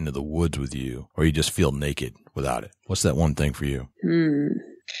take into the woods with you, or you just feel naked without it? What's that one thing for you?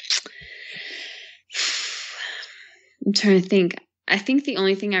 I'm trying to think. I think the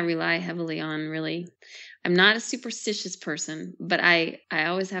only thing I rely heavily on, really, I'm not a superstitious person, but I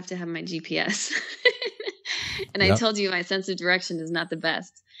always have to have my GPS. And yep. I told you my sense of direction is not the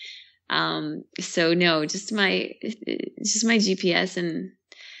best. So no, just my GPS. And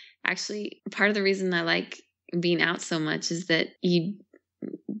actually part of the reason I like being out so much is that you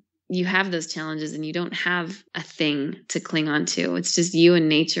have those challenges and you don't have a thing to cling on to. It's just you and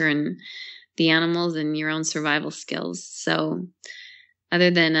nature and the animals and your own survival skills. So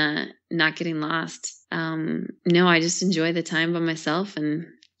other than not getting lost, no, I just enjoy the time by myself and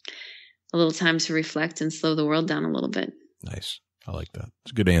a little time to reflect and slow the world down a little bit. Nice. I like that.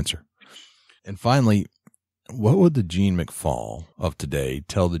 It's a good answer. And finally, what would the Jeanne McFall of today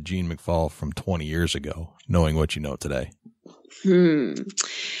tell the Jeanne McFall from 20 years ago, knowing what you know today?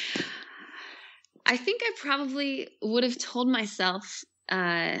 I think I probably would have told myself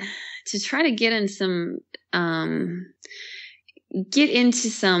to try to get into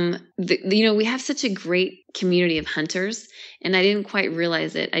some, we have such a great community of hunters, and I didn't quite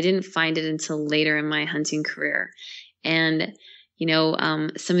realize it. I didn't find it until later in my hunting career. And,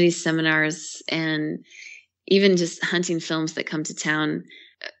 some of these seminars and even just hunting films that come to town,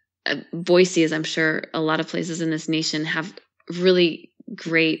 Boise, as I'm sure a lot of places in this nation, have really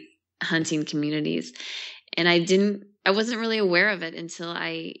great hunting communities. And I wasn't really aware of it until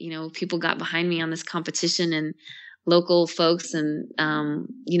people got behind me on this competition, and local folks and,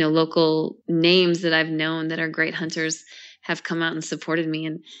 local names that I've known that are great hunters have come out and supported me.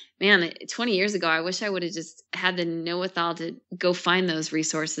 And man, 20 years ago, I wish I would have just had the know-withal to go find those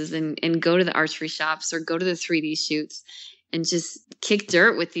resources and go to the archery shops or go to the 3D shoots and just kick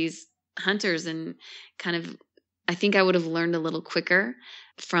dirt with these hunters. And I think I would have learned a little quicker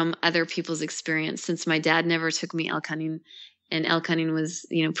from other people's experience, since my dad never took me elk hunting. And elk hunting was,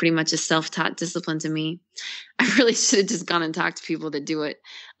 pretty much a self-taught discipline to me. I really should have just gone and talked to people that do it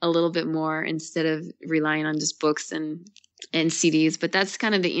a little bit more instead of relying on just books and CDs. But that's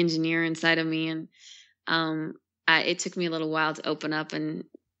kind of the engineer inside of me. And I it took me a little while to open up and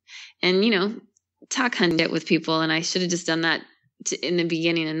talk hunting with people. And I should have just done that in the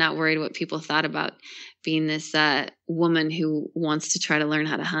beginning and not worried what people thought about being this woman who wants to try to learn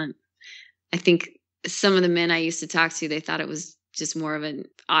how to hunt. I think some of the men I used to talk to, they thought it was just more of an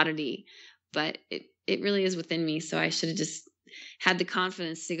oddity, but it really is within me. So I should have just had the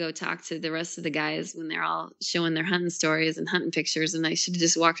confidence to go talk to the rest of the guys when they're all showing their hunting stories and hunting pictures. And I should have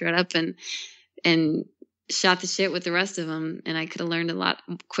just walked right up and shot the shit with the rest of them. And I could have learned a lot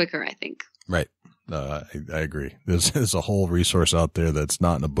quicker, I think. Right. I agree. There's a whole resource out there that's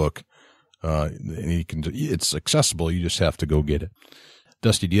not in a book. And it's accessible. You just have to go get it.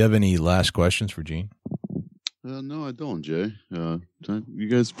 Dusty, do you have any last questions for Jeanne? No, I don't, Jay. You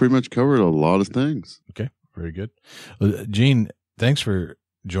guys pretty much covered a lot of things. Okay. Very good. Jeanne, thanks for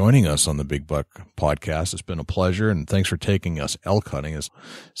joining us on the Big Buck podcast. It's been a pleasure, and thanks for taking us elk hunting.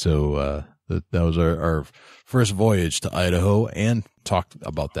 So that was our first voyage to Idaho and talked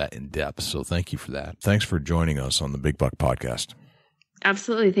about that in depth. So thank you for that. Thanks for joining us on the Big Buck podcast.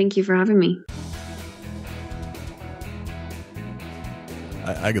 Absolutely. Thank you for having me.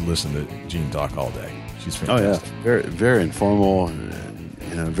 I could listen to Jeanne talk all day. She's fantastic. Oh, yeah. Very, very informal and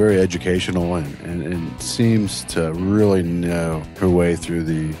very educational and seems to really know her way through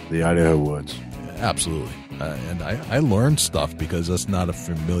the Idaho woods. Absolutely. And I learned stuff because that's not a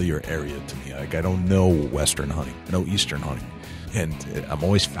familiar area to me. Like, I don't know Western hunting. I know Eastern hunting. And I'm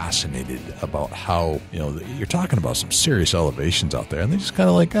always fascinated about how, you're talking about some serious elevations out there, and they just kind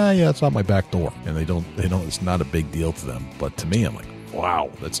of like, yeah, it's out my back door. And they don't, it's not a big deal to them. But to me, I'm like,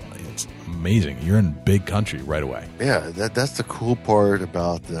 wow, it's amazing. You're in big country right away. Yeah, that's the cool part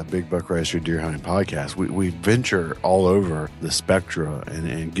about the Big Buck Registry Deer Hunting Podcast. We venture all over the spectra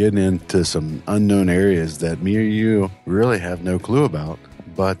and get into some unknown areas that me or you really have no clue about.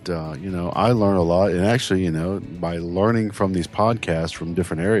 But, I learn a lot. And actually, by learning from these podcasts from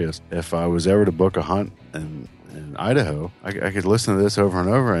different areas, if I was ever to book a hunt in Idaho, I could listen to this over and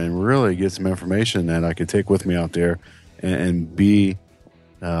over and really get some information that I could take with me out there and be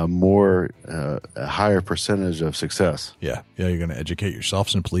a higher percentage of success. Yeah. You're going to educate yourself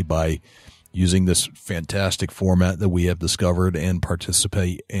simply by using this fantastic format that we have discovered and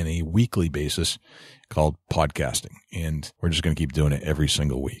participate in a weekly basis called podcasting. And we're just going to keep doing it every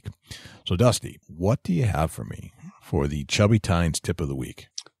single week. So, Dusty, what do you have for me for the Chubby Tines tip of the week?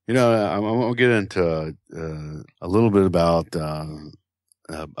 I'm going to get into a little bit about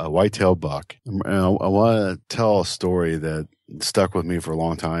a whitetail buck. And I want to tell a story that stuck with me for a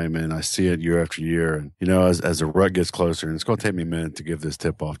long time, and I see it year after year. And, as the rut gets closer, and it's going to take me a minute to give this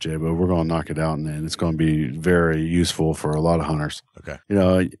tip off, Jay, but we're going to knock it out, and it's going to be very useful for a lot of hunters.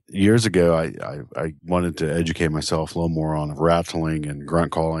 Okay. Years ago, I wanted to educate myself a little more on rattling and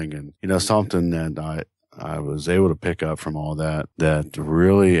grunt calling, and, something that I was able to pick up from all that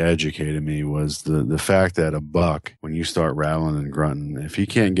really educated me was the fact that a buck, when you start rattling and grunting, if he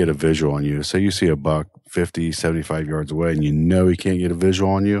can't get a visual on you, say you see a buck 50, 75 yards away and he can't get a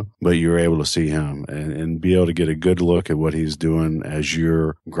visual on you, but you're able to see him and be able to get a good look at what he's doing as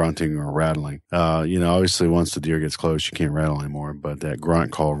you're grunting or rattling. Obviously once the deer gets close, you can't rattle anymore, but that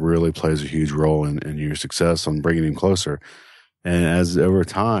grunt call really plays a huge role in your success on bringing him closer. And as over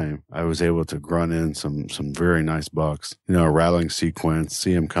time, I was able to grunt in some very nice bucks, a rattling sequence,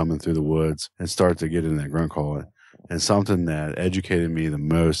 see him coming through the woods and start to get in that grunt call. And something that educated me the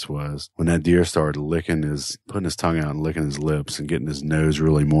most was when that deer started putting his tongue out and licking his lips and getting his nose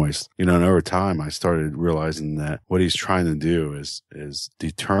really moist. And over time, I started realizing that what he's trying to do is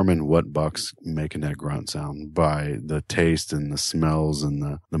determine what buck's making that grunt sound by the taste and the smells and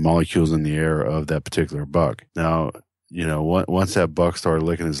the molecules in the air of that particular buck. Now, once that buck started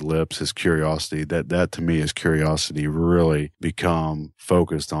licking his lips, his curiosity, that to me, his curiosity really become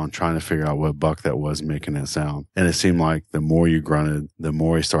focused on trying to figure out what buck that was making that sound. And it seemed like the more you grunted, the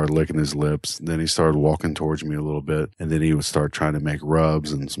more he started licking his lips. Then he started walking towards me a little bit. And then he would start trying to make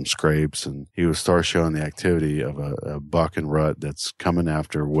rubs and some scrapes. And he would start showing the activity of a buck and rut that's coming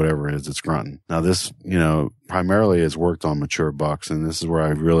after whatever it is that's grunting. Now this, primarily has worked on mature bucks. And this is where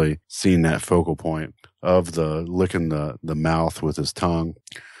I've really seen that focal point of the licking the mouth with his tongue,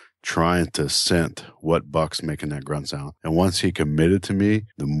 trying to scent what buck's making that grunt sound. And once he committed to me,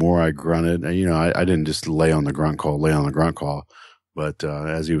 the more I grunted, and I didn't just lay on the grunt call, but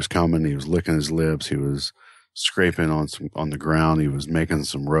as he was coming, he was licking his lips, he was scraping on the ground, he was making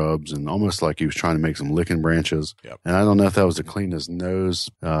some rubs, and almost like he was trying to make some licking branches. Yep. And I don't know if that was to clean his nose,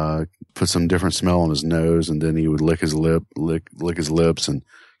 put some different smell on his nose, and then he would lick his lips and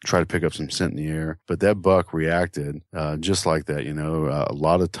try to pick up some scent in the air. But that buck reacted just like that, a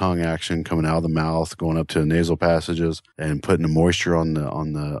lot of tongue action coming out of the mouth, going up to the nasal passages and putting the moisture on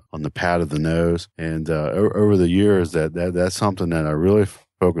the pad of the nose. And over the years, that's something that I really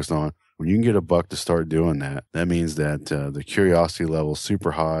focused on. When you can get a buck to start doing that, that means that the curiosity level is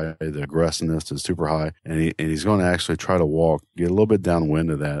super high, the aggressiveness is super high, and he's going to actually try to walk, get a little bit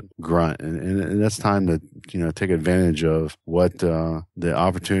downwind of that grunt, and that's time to take advantage of what the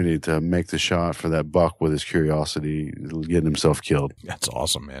opportunity to make the shot for that buck with his curiosity, getting himself killed. That's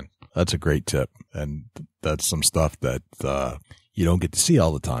awesome, man. That's a great tip, and that's some stuff that you don't get to see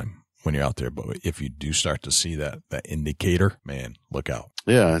all the time when you're out there. But if you do start to see that indicator, man, look out.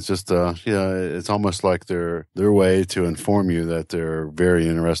 Yeah, it's just it's almost like their way to inform you that they're very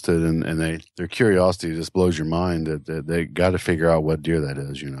interested, and their curiosity just blows your mind that they got to figure out what deer that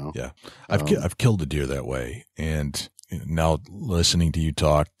is. Yeah, I've killed a deer that way, and now listening to you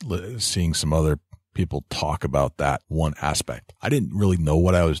talk, seeing some other people talk about that one aspect, I didn't really know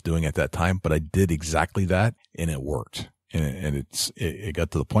what I was doing at that time, but I did exactly that, and it worked. And it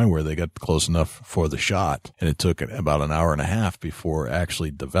got to the point where they got close enough for the shot, and it took about an hour and a half before it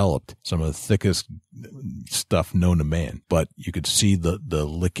actually developed some of the thickest stuff known to man. But you could see the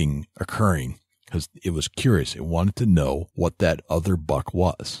licking occurring because it was curious. It wanted to know what that other buck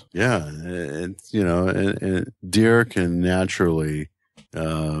was. Yeah, and deer can naturally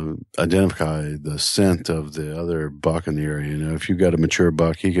identify the scent of the other buck in the area. If you've got a mature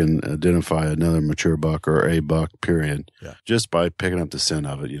buck, he can identify another mature buck or a buck, period, just by picking up the scent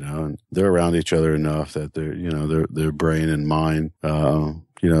of it, and they're around each other enough that their brain and mind,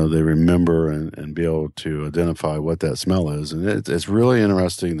 they remember and be able to identify what that smell is. And it's really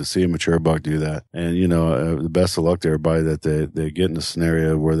interesting to see a mature buck do that. And, the best of luck to everybody that they get in a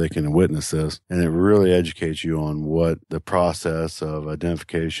scenario where they can witness this. And it really educates you on what the process of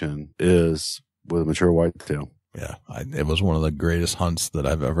identification is with a mature whitetail. Yeah, it was one of the greatest hunts that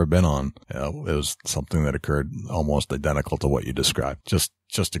I've ever been on. It was something that occurred almost identical to what you described. Just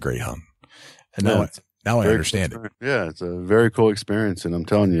a great hunt. And now I understand it. Yeah, it's a very cool experience, and I'm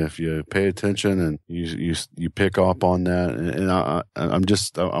telling you, if you pay attention and you pick up on that, and I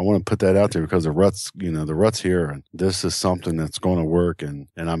want to put that out there because the rut's here, and this is something that's going to work, and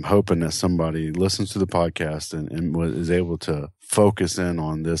I'm hoping that somebody listens to the podcast and is able to focus in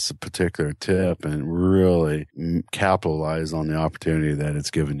on this particular tip and really capitalize on the opportunity that it's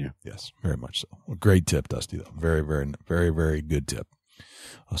given you. Yes, very much so. Well, great tip, Dusty. Though very, very, very, very good tip.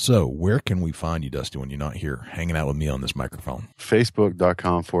 So where can we find you, Dusty, when you're not here hanging out with me on this microphone?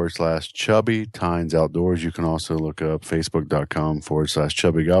 Facebook.com/Chubby Tines Outdoors. You can also look up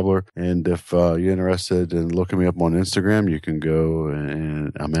Facebook.com/Chubby Gobbler. And if you're interested in looking me up on Instagram, you can go,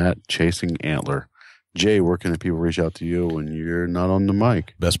 and I'm at Chasing Antler. Jay, where can the people reach out to you when you're not on the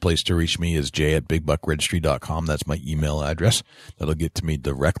mic? Best place to reach me is jay@bigbuckregistry.com. That's my email address. That'll get to me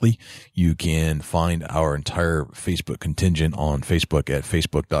directly. You can find our entire Facebook contingent on Facebook at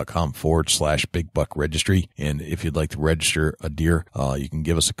facebook.com/bigbuckregistry. And if you'd like to register a deer, you can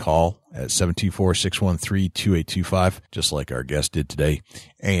give us a call at 724-613-2825, just like our guest did today.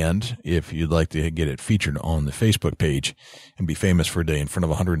 And if you'd like to get it featured on the Facebook page and be famous for a day in front of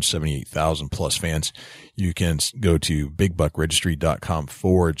 178,000 plus fans, you can go to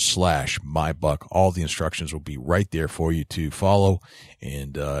bigbuckregistry.com/mybuck. All the instructions will be right there for you to follow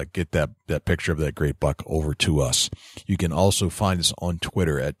and get that picture of that great buck over to us. You can also find us on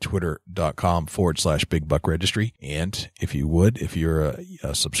Twitter at twitter.com/bigbuckregistry. And if you're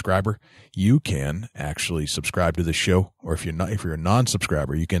a subscriber, you can actually subscribe to the show. Or if you're a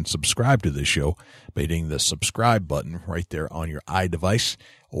non-subscriber, you can subscribe to the show by hitting the subscribe button right there on your iDevice.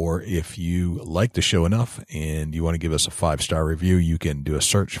 Or if you like the show enough and you want to give us a 5-star review, you can do a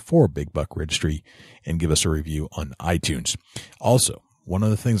search for Big Buck Registry and give us a review on iTunes. Also, one of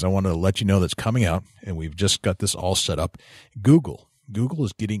the things I wanted to let you know that's coming out, and we've just got this all set up, Google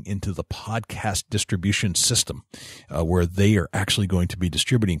is getting into the podcast distribution system, where they are actually going to be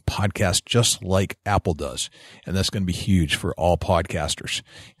distributing podcasts just like Apple does. And that's going to be huge for all podcasters.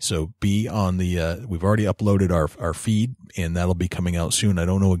 So be on the, we've already uploaded our feed, and that'll be coming out soon. I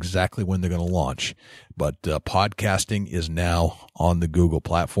don't know exactly when they're going to launch, but podcasting is now on the Google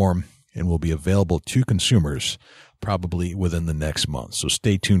platform and will be available to consumers probably within the next month. So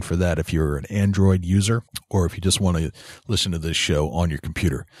stay tuned for that if you're an Android user or if you just want to listen to this show on your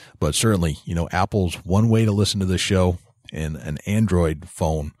computer. But certainly, Apple's one way to listen to this show, and an Android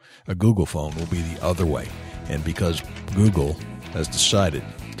phone, a Google phone, will be the other way. And because Google has decided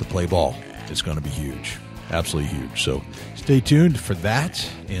to play ball, it's going to be huge. Absolutely huge. So stay tuned for that.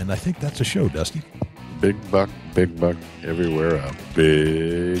 And I think that's a show, Dusty. big buck everywhere. A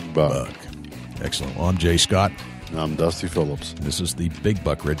big buck. Excellent. Well, I'm Jay Scott. I'm Dusty Phillips. This is the Big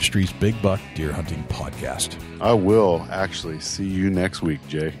Buck Registry's Big Buck Deer Hunting Podcast. I will actually see you next week,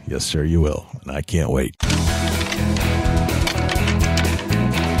 Jay. Yes, sir, you will. And I can't wait.